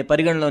దాన్ని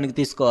పరిగణలోనికి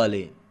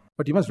తీసుకోవాలి.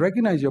 But you must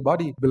recognize your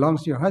body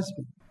belongs to your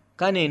husband.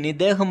 కానీ నీ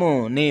దేహము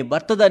నీ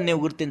భర్త దాన్ని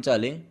నీవు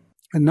గుర్తించాలి.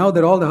 And now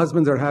that all the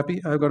husbands are happy,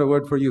 I've got a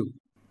word for you.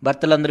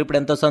 భర్తలందరూ ఇప్పుడు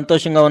ఎంతో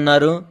సంతోషంగా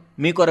ఉన్నారు.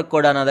 మీ కొరకు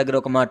కూడా నా దగ్గర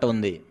ఒక మాట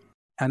ఉంది.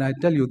 And I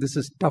tell you, this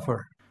is tougher.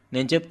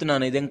 నేను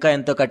చెప్తున్నాను, ఇది ఇంకా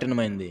ఎంతో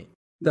కఠినమైంది.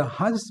 The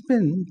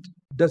husband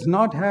does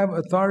not have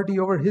authority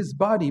over his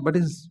body, but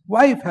his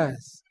wife has.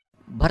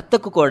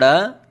 భర్తకు కూడా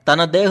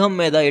తన దేహం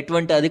మీద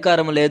ఎటువంటి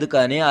అధికారము లేదు,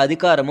 కానీ ఆ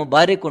అధికారము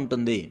భార్యకు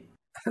ఉంటుంది.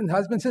 And the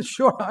husband says,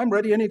 sure, I'm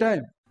ready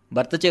anytime.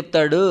 భర్త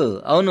చెప్తాడు,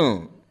 అవును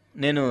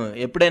నేను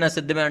ఎప్పుడైనా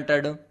సిద్ధమే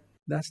అంటాడు.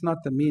 That's not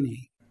the meaning.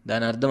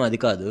 దాని అర్థం అది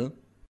కాదు.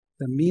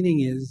 The meaning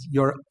is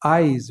your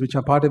eyes, which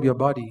are part of your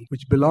body,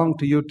 which belong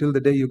to you till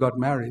the day you got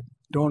married,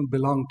 don't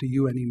belong to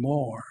you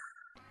anymore.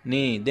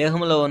 నీ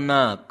దేహంలో ఉన్న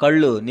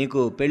కళ్ళు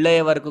నీకు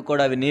పెళ్ళయ్యే వరకు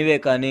కూడా అవి నీవే,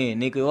 కానీ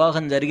నీకు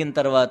వివాహం జరిగిన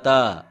తర్వాత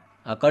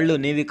ఆ కళ్ళు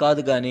నీవి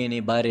కాదు గాని నీ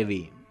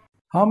భార్యవి.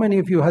 How many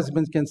of you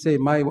husbands can say,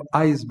 my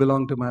eyes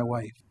belong to my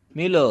wife?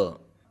 మీలో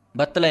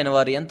భర్తలైన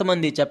వారు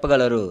ఎంతమంది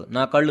చెప్పగలరు,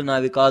 నా కళ్ళు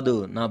నావి కాదు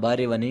నా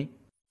భార్యవని?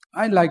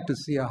 I like to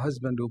see a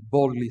husband who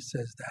boldly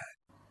says that.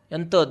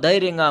 ఎంతో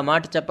ధైర్యంగా ఆ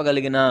మాట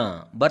చెప్పగలిగిన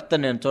భర్త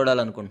నేను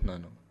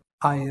చూడాలనుకుంటున్నాను.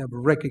 I have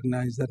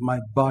recognized that my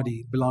body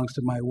belongs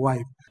to my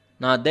wife.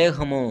 నా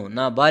దేహము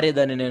నా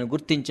భార్యదని నేను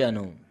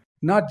గుర్తించాను.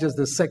 Not just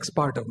the sex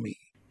part of me.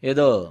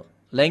 ఏదో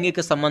లైంగిక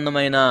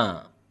సంబంధమైన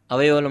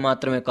అవయవాలు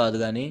మాత్రమే కాదు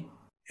గాని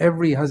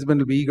Every husband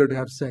will be eager to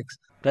have sex.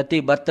 ప్రతి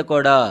భర్త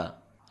కూడా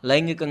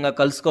లైంగికంగా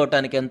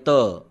కలుసుకోవటానికి ఎంతో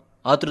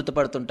ఆతృత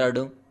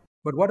పడుతుంటాడు.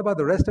 But what about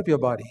the rest of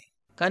your body?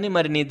 కానీ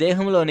మరి నీ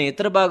దేహంలోని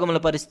ఇతర భాగముల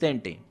పరిస్థితి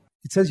ఏంటి?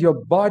 It says your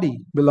body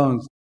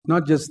belongs,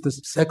 not just the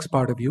sex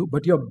part of you,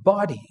 but your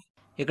body.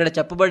 ఇక్కడ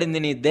చెప్పబడింది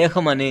నీ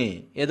దేహం అని,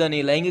 ఏదో నీ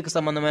లైంగిక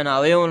సంబంధమైన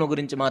అవయవముల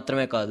గురించి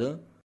మాత్రమే కాదు.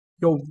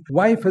 Your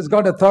wife has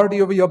got authority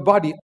over your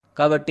body.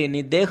 కాబట్టి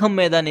నీ దేహం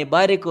మీద నీ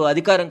భార్యకు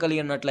అధికారం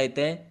కలిగి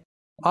ఉన్నట్లయితే,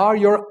 are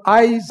your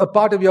eyes a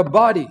part of your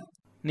body?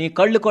 నీ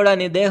కళ్ళు కూడా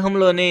నీ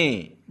దేహంలోని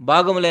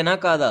భాగములేనా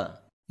కాదా?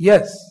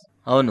 Yes.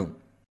 అవును.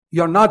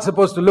 You're not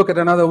supposed to look at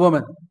another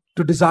woman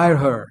to desire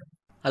her.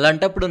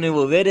 అలాంటప్పుడు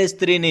నువ్వు వేరే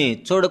స్త్రీని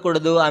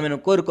చూడకూడదు, ఆమెను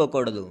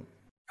కోరుకోకూడదు.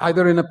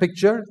 Either in a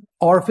picture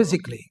or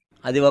physically.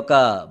 అది ఒక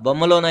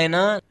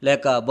బొమ్మలోనైనా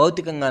లేక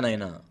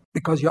భౌతికంగానైనా.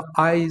 Because your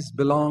eyes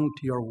belong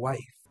to your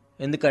wife.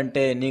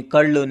 ఎందుకంటే నీ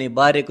కళ్ళు నీ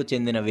భార్యకు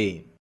చెందినవి.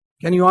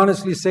 Can you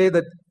honestly say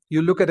that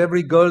you look at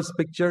every girl's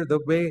picture the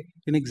way,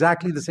 in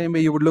exactly the same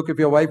way you would look if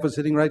your wife was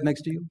sitting right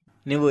next to you?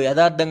 నువ్వు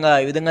యథార్థంగా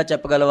ఈ విధంగా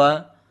చెప్పగలవా?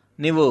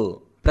 నీవు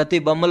ప్రతి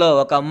బొమ్మలో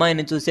ఒక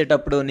అమ్మాయిని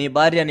చూసేటప్పుడు నీ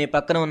భార్య నీ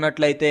పక్కన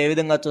ఉన్నట్లయితే ఏ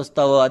విధంగా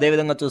చూస్తావో అదే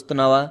విధంగా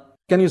చూస్తున్నావా?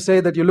 Can you say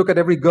that you look at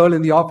every girl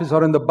in the office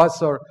or in the bus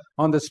or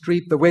on the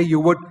street the way you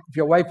would if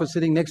your wife was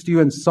sitting next to you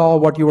and saw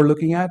what you were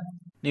looking at?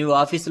 నీవు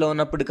ఆఫీసులో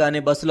ఉన్నప్పుడు కానీ,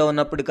 బస్సులో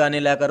ఉన్నప్పుడు కానీ,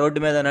 లేక road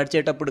మీద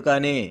నడిచేటప్పుడు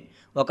కానీ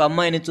ఒక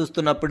అమ్మాయిని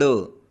చూస్తున్నప్పుడు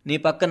నీ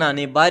పక్కన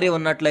నీ భార్య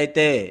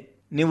ఉన్నట్లయితే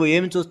నువ్వు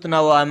ఏమి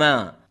చూస్తున్నావో ఆమె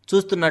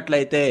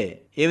చూస్తున్నట్లయితే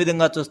ఏ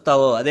విధంగా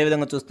చూస్తావో అదే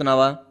విధంగా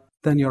చూస్తున్నావా?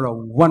 Then you're a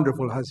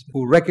wonderful husband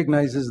who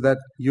recognizes that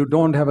you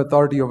don't have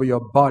authority over your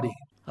body.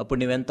 అప్పుడు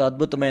నీవెంత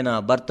అద్భుతమైన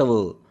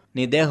భర్తవు,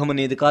 నీ దేహము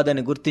నీది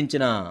కాదని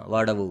గుర్తించిన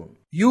వాడవు.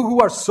 You who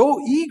are so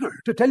eager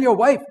to tell your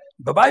wife,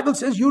 the Bible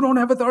says you don't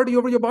have authority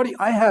over your body,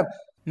 I have.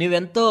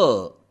 నీవెంతో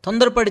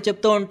తొందరపడి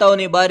చెప్తూ ఉంటావు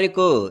నీ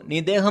భార్యకు, నీ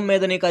దేహం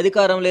మీద నీకు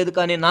అధికారం లేదు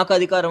కానీ నాకు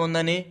అధికారం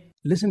ఉందని.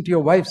 Listen to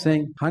your wife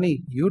saying, honey,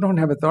 you don't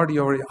have authority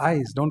over your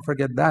eyes. Don't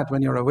forget that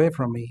when you're away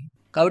from me.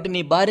 కాబట్టి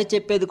నీ భార్య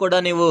చెప్పేది కూడా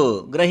నీవు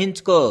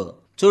గ్రహించుకో.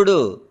 చూడు,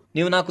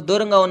 నీవు నాకు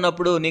దూరంగా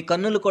ఉన్నప్పుడు నీ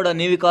కన్నులు కూడా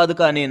నీవి కాదు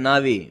కానీ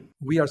నావి.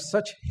 We are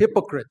such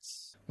hypocrites.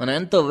 మనం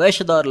ఎంతో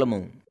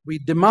వేషధారులము. We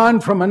demand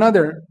from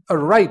another a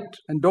right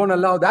and don't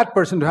allow that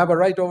person to have a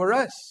right over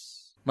us.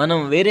 మనం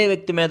వేరే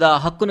వ్యక్తి మీద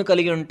హక్కును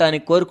కలిగి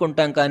ఉండటానికి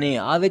కోరుకుంటాం కానీ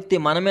ఆ వ్యక్తి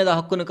మన మీద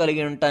హక్కును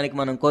కలిగి ఉండటానికి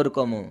మనం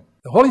కోరుకోము.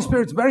 The Holy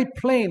Spirit is very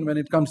plain when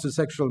it comes to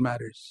sexual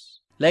matters.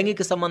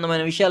 లైంగిక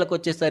సంబంధమైన విషయాలకు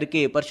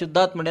వచ్చేసరికి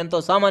పరిశుద్ధాత్ముడు ఎంతో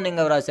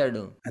సామాన్యంగా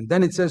వ్రాశాడు. And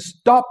then it says,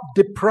 stop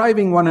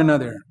depriving one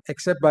another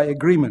except by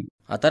agreement.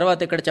 ఆ తర్వాత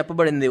ఇక్కడ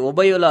చెప్పబడింది,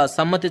 ఉభయుల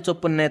సమ్మతి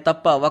చొప్పునే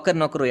తప్ప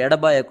ఒకరినొకరు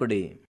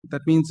ఎడబాయకుడి.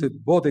 That means if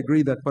both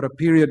agree that for a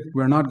period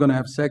we're not going to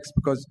have sex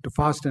because to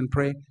fast and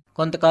pray.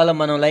 కొంతకాలం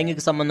మనం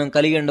లైంగిక సంబంధం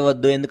కలిగి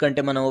ఉండవద్దు,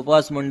 ఎందుకంటే మనం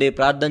ఉపవాసం ఉండి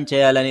ప్రార్థన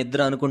చేయాలని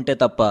ఇద్దరు అనుకుంటే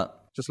తప్ప.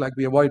 Just like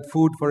we avoid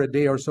food for a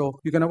day or so,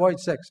 you can avoid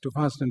sex to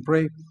fast and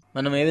pray.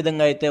 మనం ఏ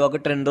విధంగా అయితే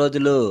 1-2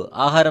 రోజులు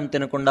ఆహారం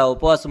తినకుండా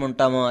ఉపవాసం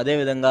ఉంటామో అదే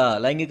విధంగా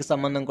లైంగిక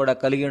సంబంధం కూడా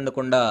కలిగి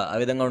ఉండకుండా ఆ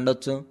విధంగా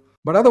ఉండొచ్చు.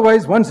 But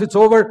otherwise, once it's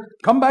over,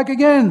 come back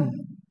again.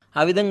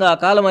 ఆ విధంగా ఆ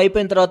కాలం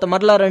అయిపోయిన తర్వాత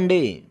మరలా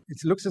రండి.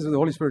 It looks as if the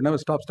Holy Spirit never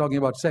stops talking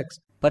about sex.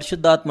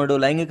 పరిశుద్ధాత్ముడు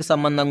లైంగిక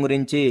సంబంధం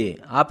గురించి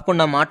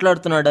ఆపకుండా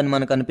మాట్లాడుతున్నాడని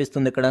మనకు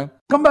అనిపిస్తుంది ఇక్కడ.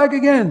 Come back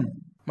again.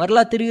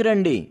 మరలా తిరిగి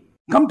రండి.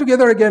 Come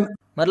together again.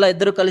 మరలా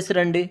ఇద్దరు కలిసి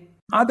రండి.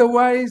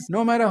 Otherwise,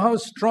 no matter how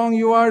strong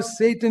you are,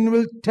 Satan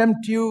will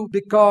tempt you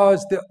because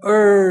the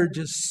urge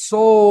is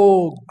so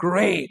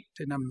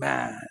great in a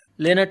man.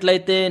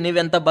 లేనట్లయితే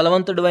నీవెంత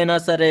బలవంతుడివైనా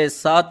సరే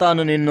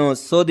సాతాను నిన్ను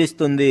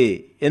శోధిస్తుంది,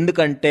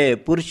 ఎందుకంటే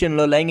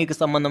పురుషునిలో లైంగిక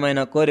సంబంధమైన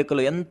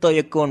కోరికలు ఎంతో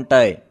ఎక్కువ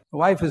ఉంటాయి.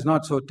 Wife is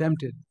not so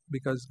tempted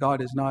because God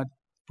has not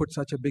put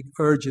such a big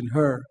urge in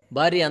her.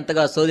 భార్య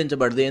అంతగా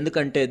శోధించబడదు,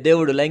 ఎందుకంటే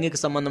దేవుడు లైంగిక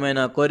సంబంధమైన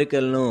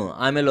కోరికలను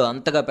ఆమెలో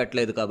అంతగా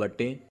పెట్టలేదు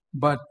కాబట్టి.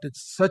 But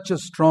it's such a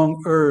strong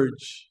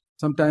urge.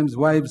 Sometimes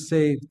wives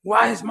say,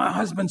 why is my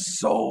husband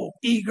so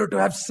eager to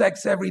have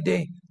sex every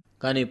day?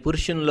 కానీ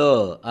పురుషునిలో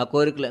ఆ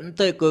కోరికలు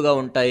ఎంతో ఎక్కువగా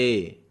ఉంటాయి.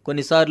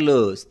 కొన్నిసార్లు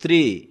స్త్రీ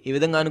ఈ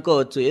విధంగా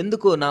అనుకోవచ్చు,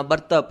 ఎందుకు నా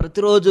భర్త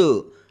ప్రతిరోజు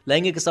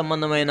లైంగిక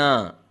సంబంధమైన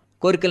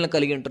కోరికలను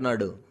కలిగి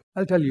ఉంటున్నాడు.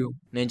 I'll tell you.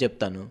 నేను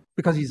చెప్తాను.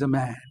 Because he's a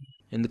man.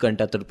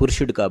 ఎందుకంటే అతడు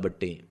పురుషుడు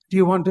కాబట్టి. Do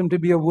you want him to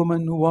be a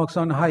woman who walks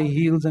on high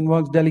heels and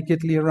walks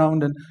delicately around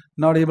and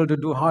not able to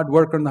do hard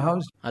work in the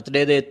house?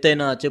 అతడేదో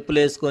ఎత్తైన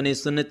చెప్పులు వేసుకొని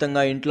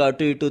సున్నితంగా ఇంట్లో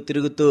అటు ఇటు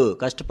తిరుగుతూ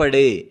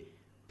కష్టపడి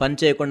పని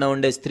చేయకుండా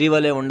ఉండే స్త్రీ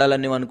వలె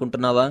ఉండాలని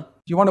అనుకుంటున్నావా?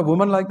 You want a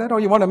woman like that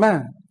or you want a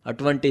man?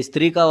 అటువంటి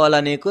స్త్రీ కావాలా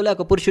నీకు,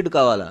 లేక పురుషుడు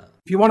కావాలా?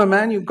 If you want a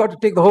man, you've got to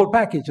take the whole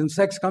package and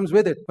sex comes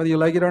with it, whether you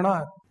like it or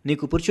not.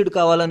 నీకు పురుషుడు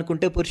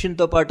కావాలనుకుంటే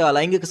పురుషునితో పాటు ఆ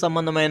లైంగిక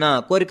సంబంధమైన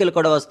కోరికలు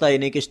కూడా వస్తాయి,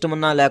 నీకు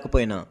ఇష్టమున్నా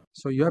లేకపోయినా.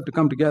 So you have to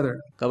come together.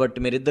 కాబట్టి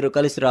మీరిద్దరు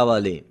కలిసి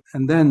రావాలి.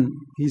 And then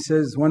he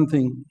says one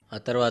thing. ఆ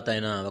తర్వాత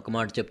ఆయన ఒక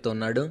మాట చెప్తూ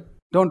ఉన్నాడు.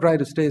 Don't try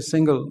to stay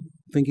single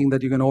thinking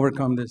that you can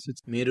overcome this.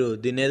 మీరు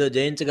దీన్ని ఏదో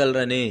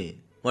జయించగలరని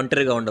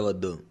ఒంటరిగా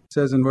ఉండవద్దు. It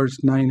says in verse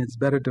 9, it's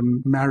better to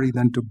marry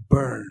than to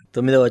burn.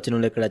 9వ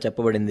వచనంలో ఇక్కడ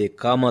చెప్పబడింది,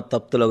 కామ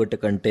తప్తులొకటి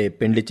కంటే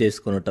పెండ్లి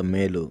చేసుకొనుట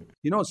మేలు.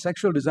 You know,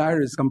 sexual desire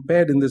is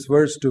compared in this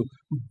verse to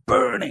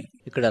burning.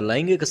 ఇక్కడ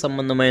లైంగిక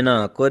సంబంధమైన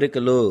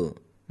కోరికలు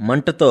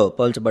మంటతో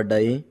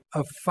పోల్చబడ్డాయి.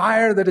 A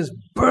fire that is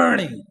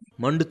burning.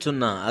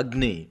 మండుచున్న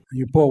అగ్ని.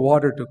 You pour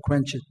water to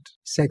quench it.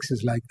 Sex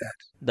is like that.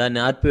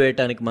 దాన్ని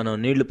ఆర్పివేయటానికి మనం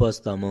నీళ్లు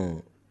పోస్తాము.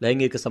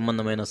 లైంగిక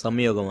సంబంధమైన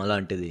సంయోగం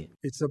అలాంటిది.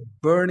 It's a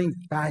burning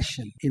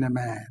passion in a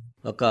man.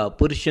 ఒక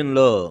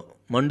పురుషునిలో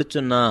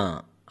మండుచున్న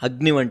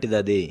అగ్ని వంటిది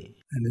అది.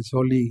 And it's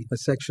only a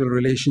sexual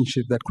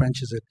relationship that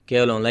quenches it.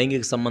 కేవలం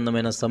లైంగిక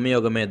సంబంధమైన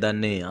సంయోగమే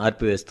దాన్ని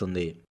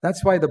ఆర్పివేస్తుంది.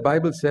 That's why the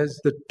Bible says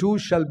the two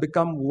shall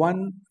become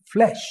one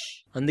flesh.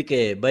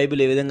 అందుకే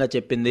బైబిల్ ఈ విధంగా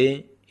చెప్పింది,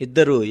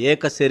 ఇద్దరు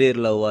ఏక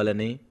శరీరులు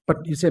అవ్వాలని. But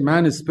you say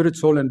man is spirit,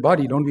 soul and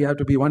body. Don't we have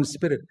to be one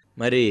spirit?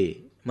 మరి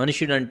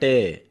మనుషుడంటే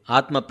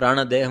ఆత్మ ప్రాణ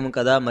దేహం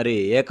కదా, మరి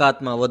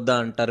ఏకాత్మ వద్దా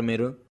అంటారు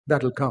మీరు.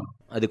 That will come.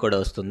 అది కూడా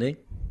వస్తుంది.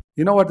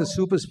 You know what the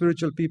super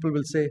spiritual people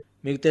will say?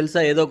 మీకు తెలుసా,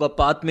 ఏదో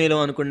గొప్ప ఆత్మీయులు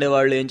అనుకునే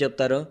వాళ్ళు ఏం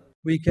చెప్తారో?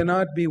 We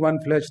cannot be one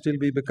flesh till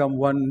we become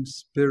one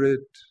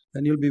spirit.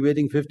 Then you'll be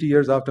waiting 50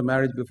 years after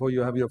marriage before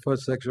you have your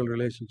first sexual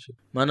relationship.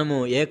 మనము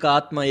ఏక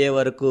ఆత్మ అయ్యే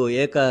వరకు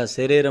ఏక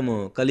శరీరము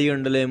కలిగి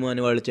ఉండలేము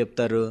అని వాళ్ళు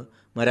చెప్తారు.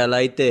 మరి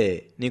అలా అయితే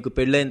నీకు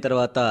పెళ్ళైన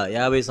తర్వాత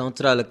 50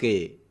 సంవత్సరాలకి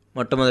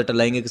మొట్టమొదట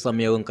లైంగిక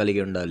సంయోగం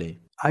కలిగి ఉండాలి.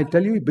 I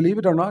tell you, believe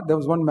it or not, there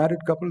was one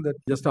married couple that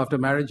just after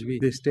marriage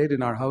they stayed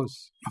in our house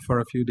for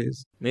a few days.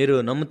 మీరు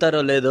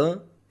నమ్ముతారో లేదో,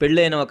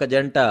 పెళ్ళైన ఒక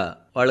జంట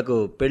వాళ్ళకు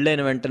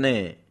పెళ్ళైన వెంటనే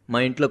మా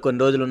ఇంట్లో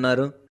కొన్ని రోజులు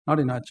ఉన్నారు. Not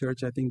in our church,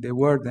 I think they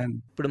were then.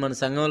 ఇప్పుడు మన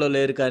సంఘంలో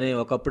లేరు కానీ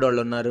ఒకప్పుడు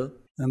వాళ్ళు ఉన్నారు.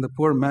 And the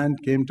poor man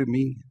came to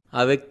me.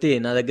 ఆ వ్యక్తి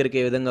నా దగ్గరికి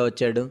ఏ విధంగా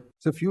వచ్చాడు?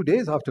 It's a few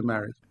days after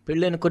marriage.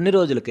 పెళ్ళైన కొన్ని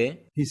రోజులకే.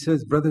 He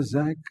says, Brother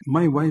Zac,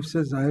 my wife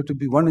says I have to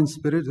be one in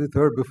spirit with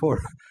her before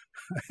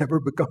ever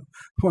become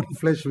one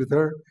flesh with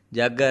her.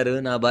 Jack గారు,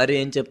 నా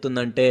భార్య ఏం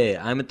చెప్తుందంటే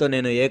ఆమెతో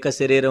నేను ఏక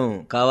శరీరం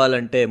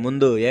కావాలంటే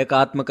ముందు ఏక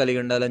ఆత్మ కలిగి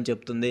ఉండాలని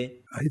చెప్తుంది.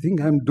 I think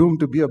I'm doomed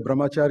to be a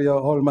brahmacharya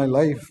all my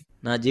life.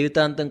 నా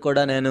జీవితాంతం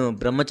కూడా నేను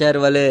బ్రహ్మచారి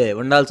వలె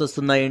ఉండాల్సి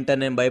వస్తుందా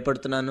ఏంటని నేను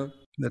భయపడుతున్నాను.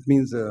 That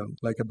means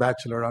like a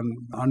bachelor,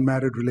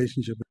 unmarried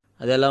relationship.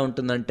 అది ఎలా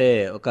ఉంటుందంటే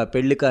ఒక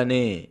పెళ్లి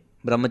కాని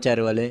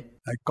బ్రహ్మచారి వలె.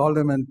 I call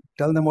them and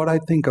tell them what I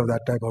think of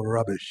that type of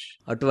rubbish.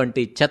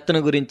 అటువంటి చెత్తను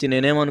గురించి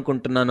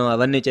నేనేమనుకుంటున్నానో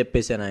అవన్నీ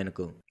చెప్పేశాను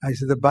ఆయనకు. I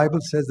say the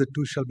Bible says the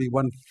two shall be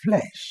one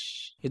flesh.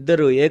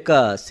 ఇద్దరు ఏక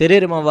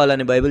శరీరం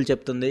అవ్వాలని బైబిల్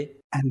చెప్తుంది.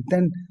 And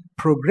then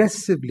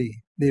progressively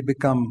they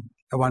become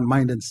one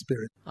mind and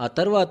spirit. ఆ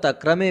తర్వాత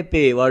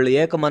క్రమేపీ వాళ్ళు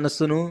ఏక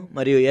మనస్సును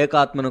మరియు ఏక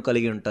ఆత్మను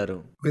కలిగి ఉంటారు.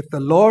 With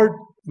the Lord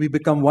we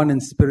become one in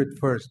spirit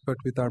first, but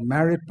with our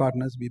married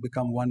partners we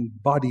become one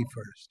body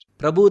first.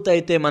 ప్రభువుతో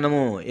అయితే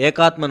మనము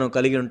ఏకాత్మను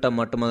కలిగి ఉంటాం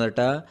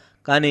మొట్టమొదట,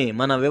 కానీ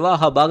మన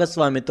వివాహ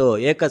భాగస్వామితో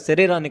ఏక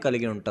శరీరాన్ని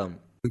కలిగి ఉంటాం.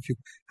 If you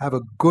have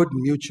a good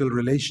mutual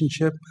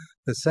relationship,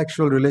 the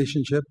sexual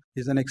relationship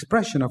is an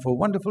expression of a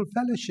wonderful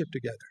fellowship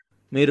together.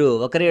 మీరు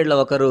ఒకరి ఎడల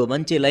ఒకరు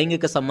మంచి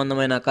లైంగిక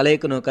సంబంధమైన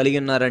కలయికను కలిగి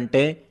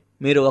ఉన్నారంటే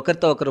మీరు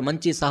ఒకరితో ఒకరు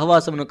మంచి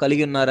సహవాసమును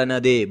కలిగి ఉన్నారని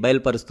అది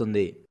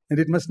బయలుపరుస్తుంది. And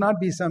it must not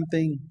be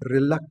something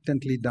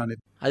reluctantly done.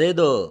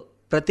 అదేదో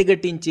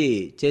ప్రతిఘటించి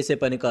చేసే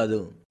పని కాదు.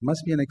 It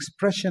must be an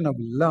expression of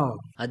love.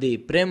 అది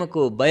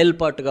ప్రేమకు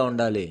బయలుపాటుగా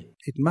ఉండాలి.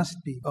 It must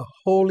be a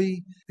holy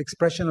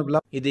expression of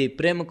love. ఇది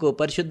ప్రేమకు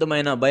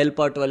పరిశుద్ధమైన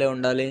బయలుపాటు వలె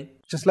ఉండాలి.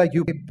 Just like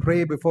you pray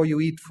before you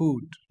eat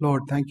food.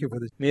 Lord, thank you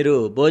for this. మీరు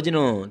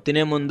భోజనం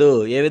తినే ముందు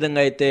ఏ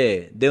విధంగా అయితే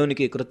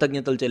దేవునికి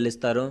కృతజ్ఞతలు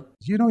చెల్లిస్తారో,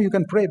 You know you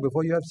can pray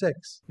before you have sex.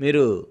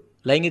 మీరు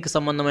లైంగిక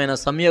సంబంధమైన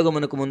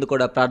సంయోగమునకు ముందు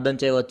కూడా ప్రార్థన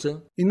చేయవచ్చు.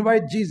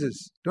 Invite Jesus.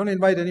 Don't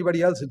invite anybody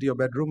else into your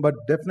bedroom, but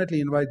definitely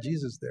invite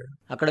Jesus there.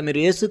 అక్కడ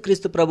మీరు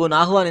యేసుక్రీస్తు ప్రభువును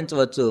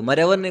ఆహ్వానించవచ్చు,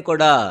 మరెవరిని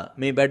కూడా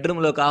మీ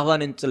బెడ్రూమ్ లోకి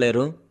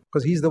ఆహ్వానించలేరు.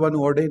 Because he's the one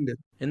who ordained it.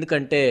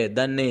 ఎందుకంటే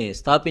దాన్ని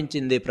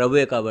స్థాపించింది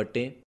ప్రభువే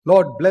కాబట్టి.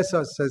 Lord, bless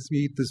us as we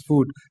eat this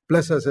food.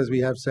 Bless us as we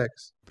have sex.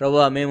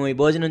 ప్రభువా, మేము ఈ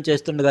భోజనం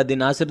చేస్తుండగా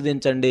దీన్ని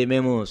ఆశీర్వదించండి,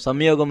 మేము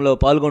సంయోగంలో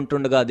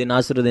పాల్గొంటుండగా దీన్ని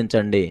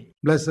ఆశీర్వదించండి.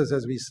 Bless us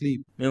as we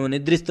sleep. మేము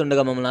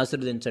నిద్రిస్తుండగా మమ్మల్ని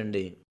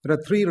ఆశీర్వదించండి. There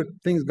are three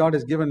things God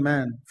has given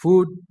man: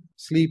 food,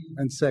 sleep,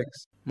 and sex.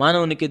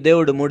 మానవునికి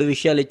దేవుడు 3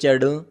 విషయాలు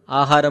ఇచ్చాడు: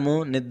 ఆహారము,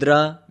 నిద్ర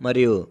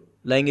మరియు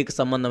లైంగిక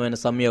సంబంధమైన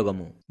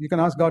సంయోగము. You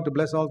can ask God to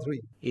bless all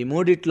three. ఈ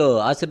మూడిట్లో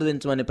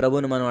ఆశీర్వదించమని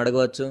ప్రభువును మనం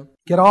అడగవచ్చు.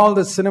 Get all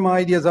the cinema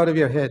ideas out of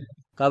your head.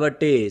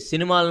 కాబట్టి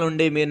సినిమాల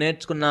నుండి మీరు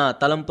నేర్చుకున్న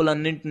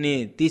తలంపులన్నింటినీ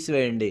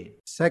తీసివేయండి.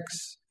 Sex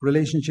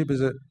relationship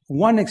is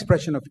one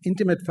expression of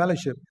intimate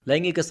fellowship.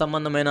 లైంగిక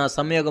సంబంధమైన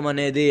సంయోగం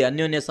అనేది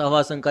అన్యోన్య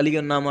సహవాసం కలిగి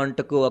ఉన్నాము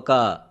అంటకు ఒక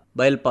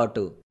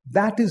బయలుపాటు.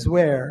 That is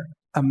where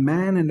a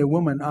man and a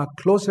woman are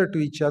closer to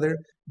each other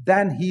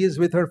than he is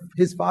with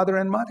his father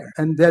and mother,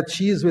 and that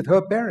she is with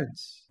her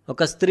parents.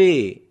 ఒక స్త్రీ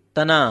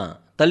తన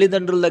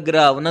తల్లిదండ్రుల దగ్గర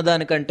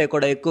ఉన్నదానికంటే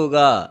కూడా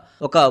ఎక్కువగా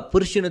ఒక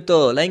పురుషునితో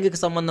లైంగిక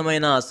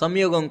సంబంధమైన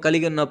సంయోగం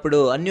కలిగి ఉన్నప్పుడు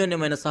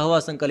అన్యోన్యమైన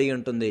సహవాసం కలిగి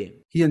ఉంటుంది.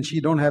 He and she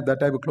don't have that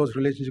type of close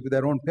relationship with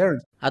their own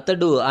parents.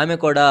 అతడు ఆమె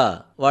కూడా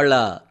వాళ్ళ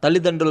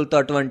తల్లిదండ్రులతో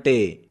అటువంటి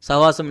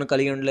సహవాసంను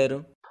కలిగి ఉండలేరు.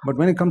 But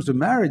when it comes to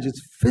marriage,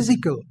 it's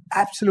physical,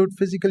 absolute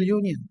physical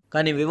union.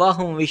 కానీ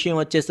వివాహం విషయం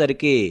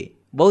వచ్చేసరికి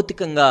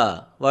భౌతికంగా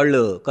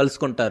వాళ్ళు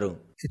కలుసుకుంటారు.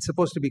 It's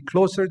supposed to be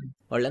closer.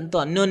 వాళ్ళెంతో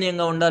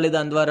అన్యోన్యంగా ఉండాలి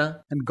దాని ద్వారా.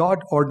 And God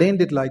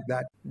ordained it like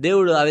that.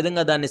 దేవుడు ఆ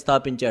విధంగా దాన్ని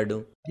స్థాపించాడు.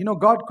 You know,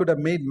 God could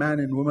have made man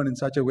and woman in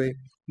such a way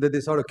that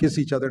they sort of kiss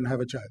each other and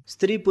have a child.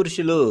 స్త్రీ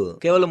పురుషులు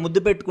కేవలం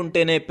ముద్దు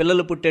పెట్టుకుంటేనే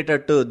పిల్లలు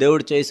పుట్టేటట్టు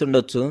దేవుడు చేసి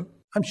ఉండొచ్చు.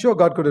 I'm sure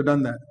God could have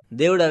done that.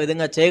 దేవుడు ఆ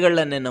విధంగా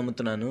చేయగలడని నేను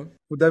నమ్ముతున్నాను.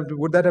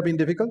 Would that have been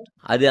difficult?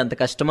 అది అంత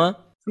కష్టమా?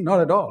 Not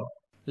at all.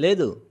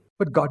 లేదు.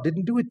 But God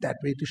didn't do it that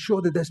way to show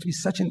that there's to be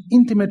such an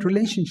intimate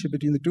relationship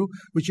between the two,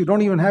 which you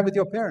don't even have with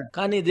your parents.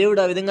 కానీ దేవుడు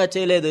ఆ విధంగా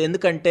చేయలేదు.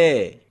 ఎందుకంటే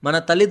మన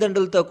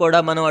తల్లిదండ్రులతో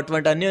కూడా మనం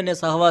అటువంటి అన్యోన్య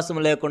సహవాసం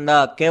లేకుండా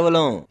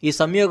కేవలం ఈ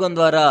సంయోగం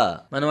ద్వారా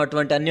మనం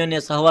అటువంటి అన్యోన్య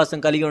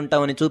సహవాసం కలిగి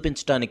ఉంటామని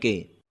చూపించడానికి.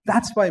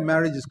 That's why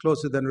marriage is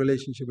closer than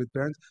relationship with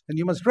parents, and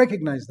you must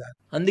recognize that.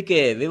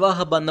 అందుకే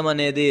వివాహ బంధం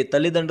అనేది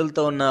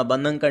తల్లిదండ్రులతో ఉన్న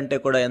బంధం కంటే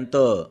కూడా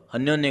ఎంతో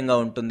అన్యోన్యంగా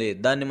ఉంటుంది.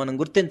 దాన్ని మనం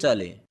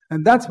గుర్తించాలి.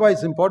 And that's why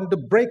it's important to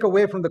break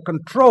away from the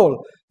control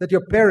that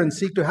your parents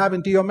seek to have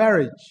into your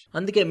marriage.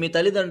 అందుకే మీ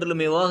తల్లిదండ్రులు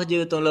మీ వివాహ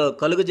జీవితంలో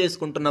కలుగు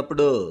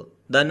చేసుకుంటున్నప్పుడు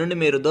దాని నుండి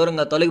మీరు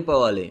దూరంగా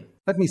తొలగిపోవాలి.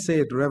 Let me say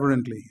it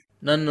reverently.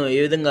 నన్ను ఈ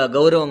విధంగా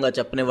గౌరవంగా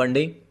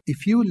చెప్పనివ్వండి.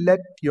 If you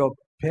let your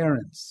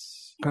parents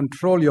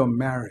control your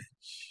marriage,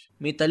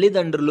 మీ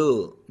తల్లిదండ్రులు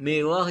మీ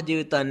వివాహ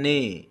జీవితాన్ని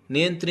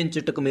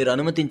నియంత్రించుటకు మీరు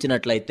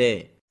అనుమతించినట్లయితే,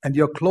 and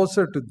you're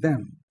closer to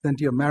them than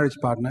to your marriage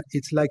partner,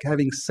 it's like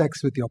having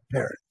sex with your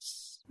parents.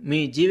 మీ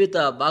జీవిత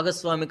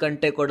భాగస్వామి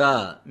కంటే కూడా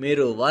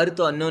మీరు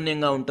వారితో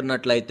అన్యోన్యంగా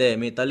ఉంటున్నట్లయితే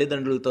మీ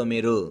తల్లిదండ్రులతో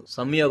మీరు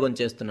సంయోగం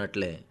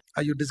చేస్తున్నట్లే.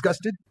 Are you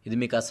disgusted? ఇది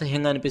మీకు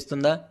అసహ్యంగా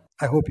అనిపిస్తుందా?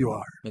 I hope you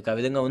are. మీకు ఆ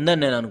విధంగా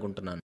ఉందని నేను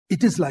అనుకుంటున్నాను.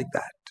 It is like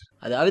that.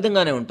 అది ఆ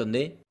విధంగానే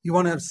ఉంటుంది. You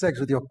want to have sex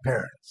with your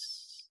parents.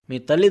 మీ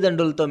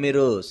తల్లిదండ్రులతో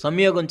మీరు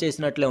సంయోగం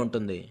చేసినట్లే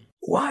ఉంటుంది.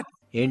 What?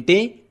 ఏంటి?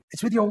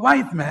 It's with your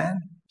wife, man.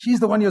 She's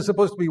the one you're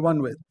supposed to be one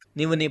with.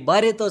 నీవు నీ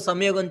భార్యతో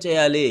సంయోగం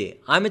చేయాలి,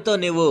 ఆమెతో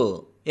నీవు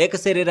ఏక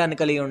శరీరాన్ని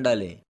కలిగి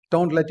ఉండాలి.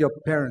 Don't let your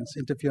parents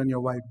interfere in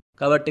your wife.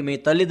 కాబట్టి మీ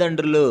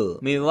తల్లిదండ్రులు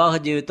మీ వివాహ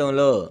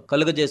జీవితంలో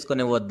కలుగ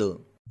చేసుకునేవద్దు.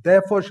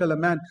 Therefore shall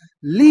a man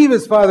leave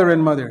his father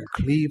and mother,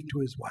 cleave to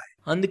his wife.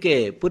 అందుకే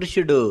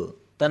పురుషుడు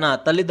తన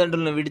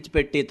తల్లిదండ్రులను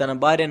విడిచిపెట్టి తన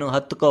భార్యను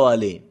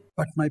హత్తుకోవాలి.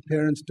 But my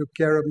parents took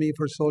care of me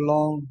for so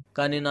long.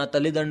 కానీ నా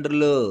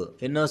తల్లిదండ్రులు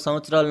ఎన్నో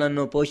సంవత్సరాలు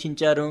నన్ను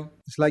పోషించారు.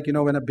 It's like,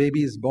 when a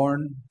baby is born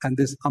and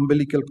this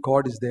umbilical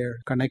cord is there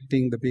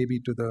connecting the baby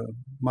to the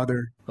mother.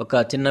 ఒక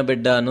చిన్న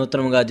బిడ్డ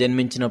నూతనంగా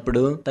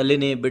జన్మించినప్పుడు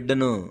తల్లిని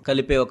బిడ్డను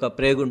కలిపే ఒక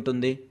ప్రేగు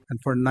ఉంటుంది. And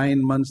for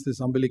 9 months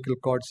this umbilical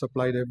cord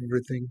supplied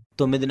everything.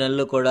 9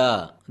 నెలలు కూడా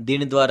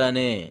దీని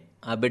ద్వారానే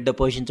ఆ బిడ్డ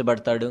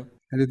పోషించబడతాడు.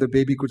 And if the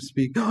baby could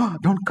speak,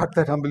 don't cut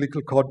that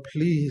umbilical cord,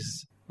 please.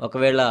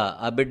 ఒకవేళ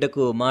ఆ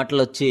బిడ్డకు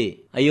మాటలు వచ్చి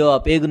అయ్యో ఆ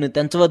పేగును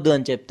తెంచవద్దు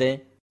అని చెప్తే,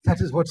 that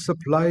is what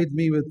supplied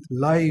me with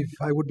life.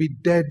 I would be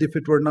dead if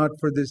it were not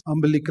for this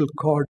umbilical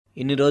cord.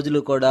 ఇన్ని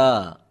రోజులు కూడా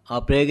ఆ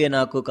ప్రేగే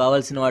నాకు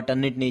కావాల్సిన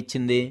వాటన్నిటిని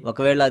ఇచ్చింది.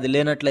 ఒకవేళ అది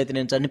లేనట్లయితే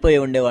నేను చనిపోయి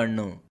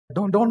ఉండేవాడిను.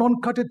 Don't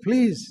cut it,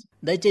 please.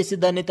 దయచేసి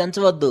దాన్ని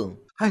తెంచవద్దు.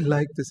 I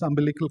like this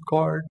umbilical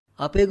cord.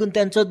 ఆ పేగును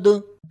తెంచొద్దు.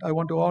 I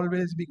want to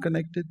always be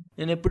connected.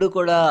 నేను ఎప్పుడు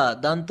కూడా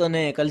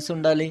దాంతోనే కలిసి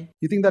ఉండాలి.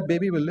 You think that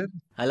baby will live?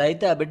 అలా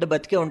అయితే ఆ బిడ్డ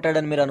బతికే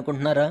ఉంటాడని మీరు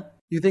అనుకుంటున్నారా?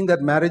 You think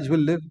that marriage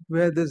will live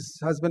where this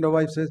husband or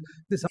wife says,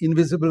 this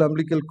invisible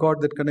umbilical cord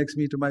that connects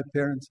me to my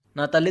parents?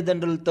 నా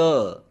తల్లిదండ్రులతో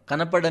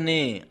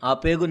కనపడని ఆ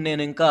పేగును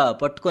నేను ఇంకా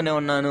పట్టుకునే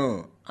ఉన్నాను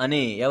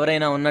అని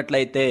ఎవరైనా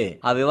ఉన్నట్లయితే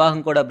ఆ వివాహం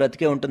కూడా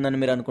బ్రతికే ఉంటుందని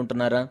మీరు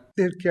అనుకుంటున్నారా?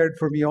 They cared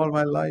for me all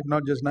my life,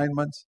 not just 9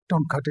 months.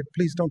 Don't cut it,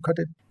 please don't cut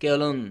it.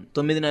 కేవలం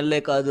 9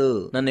 నెలలే కాదు,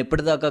 నన్ను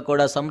ఇప్పటిదాకా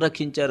కూడా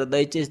సంరక్షించారు.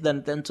 దయచేసి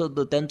దాన్ని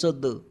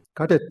తెంచొద్దు.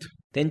 Cut it.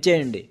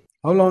 తెంచేయండి.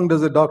 How long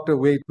does a doctor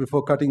wait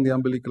before cutting the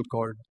umbilical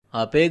cord?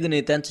 ఆ పేగుని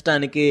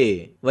తెంచడానికి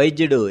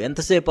వైద్యుడు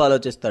ఎంతసేపు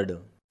ఆలోచిస్తాడు?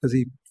 Does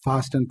he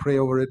fast and pray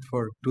over it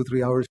for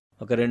 2-3 hours?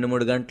 ఒక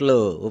 2-3 గంటలు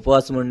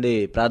ఉపవాసం ఉండి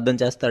ప్రార్థన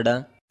చేస్తాడా?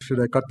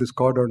 Should I cut this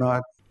cord or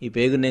not? ఈ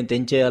పేగుని నేను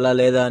తెంచేయాలా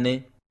లేదా అని.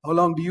 How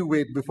long do you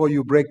wait before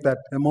you break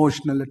that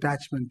emotional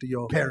attachment to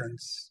your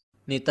parents?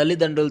 నీ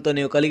తల్లిదండ్రులతో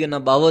నీవు కలిగిన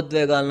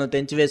భావోద్వేగాలను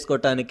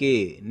తెంచివేసుకోవటానికి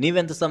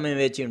నీవెంత సమయం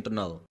వేచి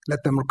ఉంటున్నావు?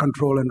 Let them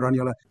control and run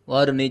your life.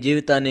 వారు నీ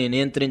జీవితాన్ని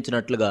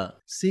నియంత్రించినట్లుగా.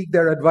 Seek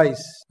their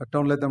advice, but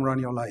don't let them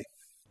run your life.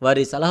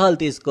 వారి సలహాలు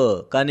తీసుకో,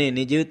 కానీ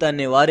నీ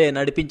జీవితాన్ని వారే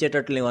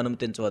నడిపించేటట్లు నీవు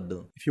అనుమతించవద్దు.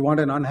 If you want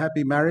an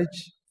unhappy marriage,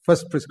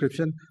 first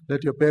prescription,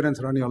 let your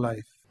parents run your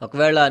life.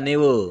 ఒకవేళ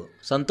నీవు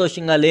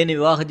సంతోషంగా లేని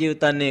వివాహ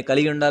జీవితాన్ని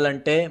కలిగి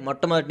ఉండాలంటే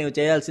మొట్టమొదటి నీవు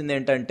చేయాల్సింది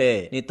ఏంటంటే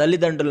నీ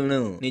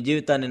తల్లిదండ్రులను నీ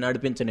జీవితాన్ని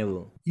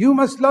నడిపించనివ్వు. You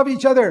must love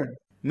each other.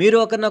 మీరు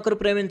ఒకరినొకరు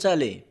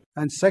ప్రేమించాలి.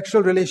 And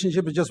sexual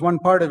relationship is just one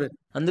part of it.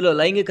 అందులో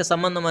లైంగిక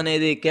సంబంధం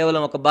అనేది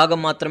కేవలం ఒక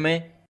భాగం మాత్రమే.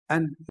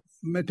 And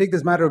take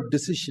this matter of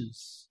decisions.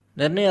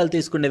 నిర్ణయాలు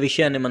తీసుకునే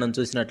విషయాన్ని మనం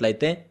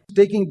చూసినట్లయితే,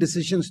 taking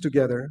decisions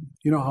together,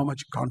 how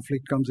much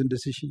conflict comes in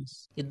decisions.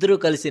 ఇద్దరూ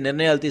కలిసి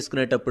నిర్ణయాలు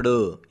తీసుకునేటప్పుడు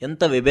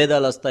ఎంత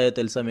విభేదాలు వస్తాయో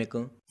తెలుసా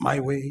మీకు? My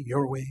way,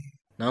 your way.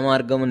 నా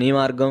మార్గం, నీ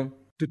మార్గం.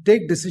 To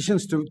take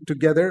decisions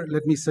together,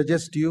 let me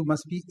suggest to you,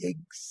 must be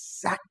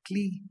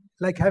exactly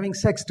like having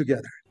sex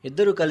together.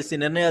 ఇద్దరు కలిసి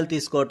నిర్ణయాలు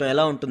తీసుకోవటం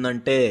ఎలా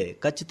ఉంటుందంటే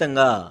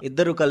ఖచ్చితంగా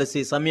ఇద్దరు కలిసి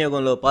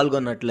సంయోగంలో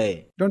పాల్గొన్నట్లే.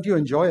 Don't you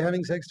enjoy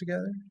having sex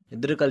together?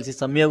 ఇద్దరు కలిసి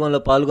సంయోగంలో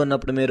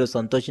పాల్గొన్నప్పుడు మీరు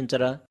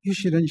సంతోషించరా? You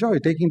should enjoy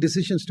taking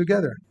decisions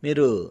together.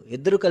 మీరు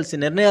ఇద్దరు కలిసి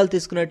నిర్ణయాలు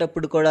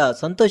తీసుకునేటప్పుడు కూడా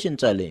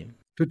సంతోషించాలి.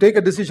 To take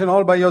a decision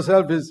all by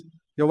yourself is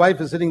your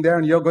wife is sitting there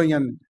and you're going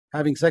and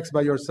having sex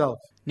by yourself.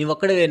 నీ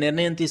ఒక్కడివే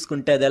నిర్ణయం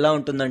తీసుకుంటే అది ఎలా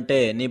ఉంటుందంటే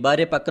నీ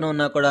భార్య పక్కన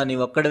ఉన్నా కూడా నీ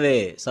ఒక్కడివే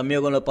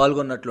సంయోగంలో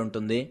పాల్గొన్నట్లు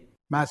ఉంటుంది.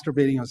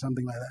 Masturbating or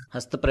something like that.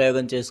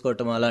 హస్తప్రయోగం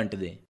చేసుకోవటం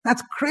అలాంటిది.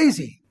 That's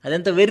crazy.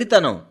 అదెంత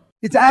వెర్రితనం.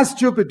 It's as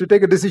stupid to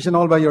take a decision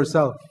all by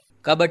yourself.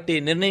 కాబట్టి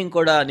నిర్ణయం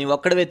కూడా నీ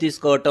ఒక్కడివే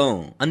తీసుకోవటం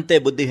అంతే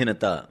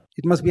బుద్ధిహీనత.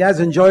 It must be as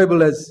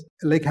enjoyable as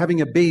like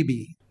having a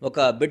baby.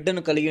 ఒక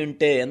బిడ్డను కలిగి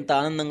ఉంటే ఎంత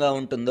ఆనందంగా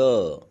ఉంటుందో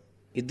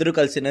ఇద్దరు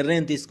కలిసి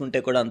నిర్ణయం తీసుకుంటే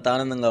కూడా అంత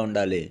ఆనందంగా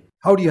ఉండాలి.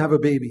 How do you have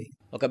a baby?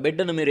 ఒక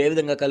బిడ్డను మీరు ఏ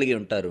విధంగా కలిగి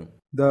ఉంటారు?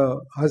 The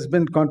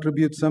husband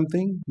contributes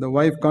something, the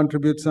wife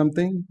contributes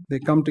something, they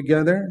come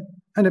together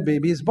and a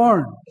baby is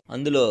born.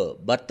 అందులో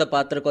భర్త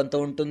పాత్ర కొంత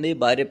ఉంటుంది,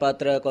 భార్య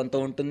పాత్ర కొంత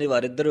ఉంటుంది.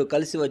 వారిద్దరూ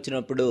కలిసి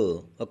వచ్చినప్పుడు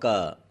ఒక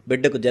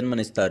బిడ్డకు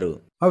జన్మనిస్తారు.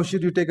 How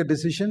should you take a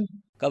decision?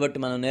 కాబట్టి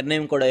మనం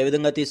నిర్ణయం కూడా ఏ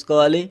విధంగా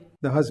తీసుకోవాలి?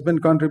 The husband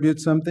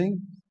contributes something,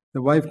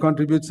 the wife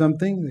contributes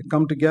something, they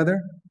come together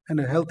and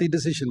a healthy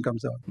decision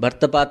comes out.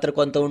 భర్త పాత్ర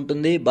కొంత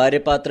ఉంటుంది, భార్య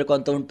పాత్ర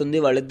కొంత ఉంటుంది.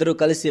 వాళ్ళిద్దరూ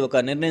కలిసి ఒక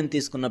నిర్ణయం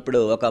తీసుకున్నప్పుడు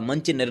ఒక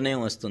మంచి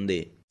నిర్ణయం వస్తుంది.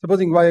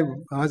 Supposing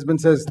husband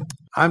says,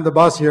 I'm the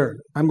boss here,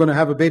 I'm going to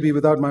have a baby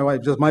without my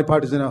wife, just my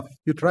part is enough.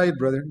 You try it,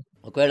 brother.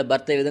 ఒకవేళ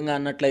భర్త ఈ విధంగా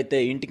అన్నట్లయితే,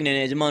 ఇంటికి నేను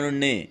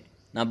యజమానుణ్ణి,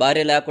 నా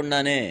భార్య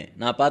లేకుండానే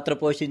నా పాత్ర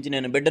పోషించి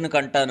నేను బిడ్డను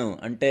కంటాను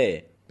అంటే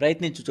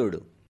ప్రయత్నించు చూడు.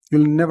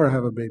 You'll never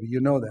have a baby,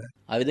 you know that.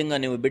 ఆ విధంగా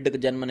నువ్వు బిడ్డకు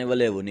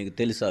జన్మనివ్వలేవు, నీకు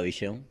తెలుసు ఆ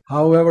విషయం.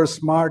 However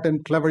smart and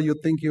clever you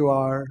think you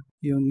are,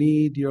 You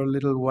need your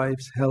little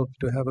wife's help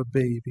to have a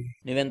baby.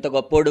 నువ్వెంత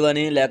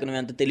గొప్పోడువని లేక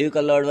నువ్వెంత తెలివి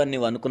కల్లాడువని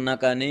నువ్వు అనుకున్నా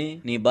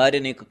కానీ నీ భార్య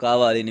నీకు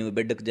కావాలి, నువ్వు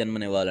బిడ్డకు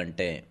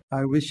జన్మనివ్వాలంటే. I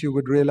wish you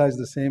would realize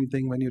the same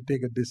thing when you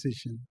take a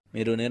decision.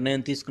 మీరు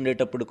నిర్ణయం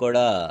తీసుకునేటప్పుడు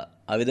కూడా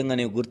ఆ విధంగా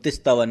నీవు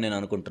గుర్తిస్తావని నేను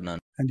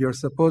అనుకుంటున్నాను. And you're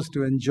supposed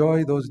to enjoy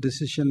those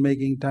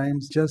decision-making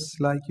times just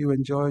like you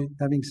enjoy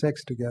having sex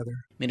together.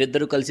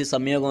 మీరిద్దరూ కలిసి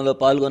సంయోగంలో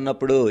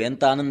పాల్గొన్నప్పుడు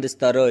ఎంత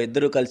ఆనందిస్తారో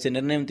ఇద్దరూ కలిసి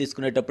నిర్ణయం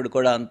తీసుకునేటప్పుడు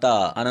కూడా అంత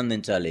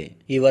ఆనందించాలి.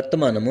 ఈ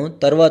వర్తమానము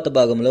తరువాత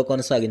భాగంలో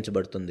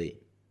కొనసాగించబడుతుంది.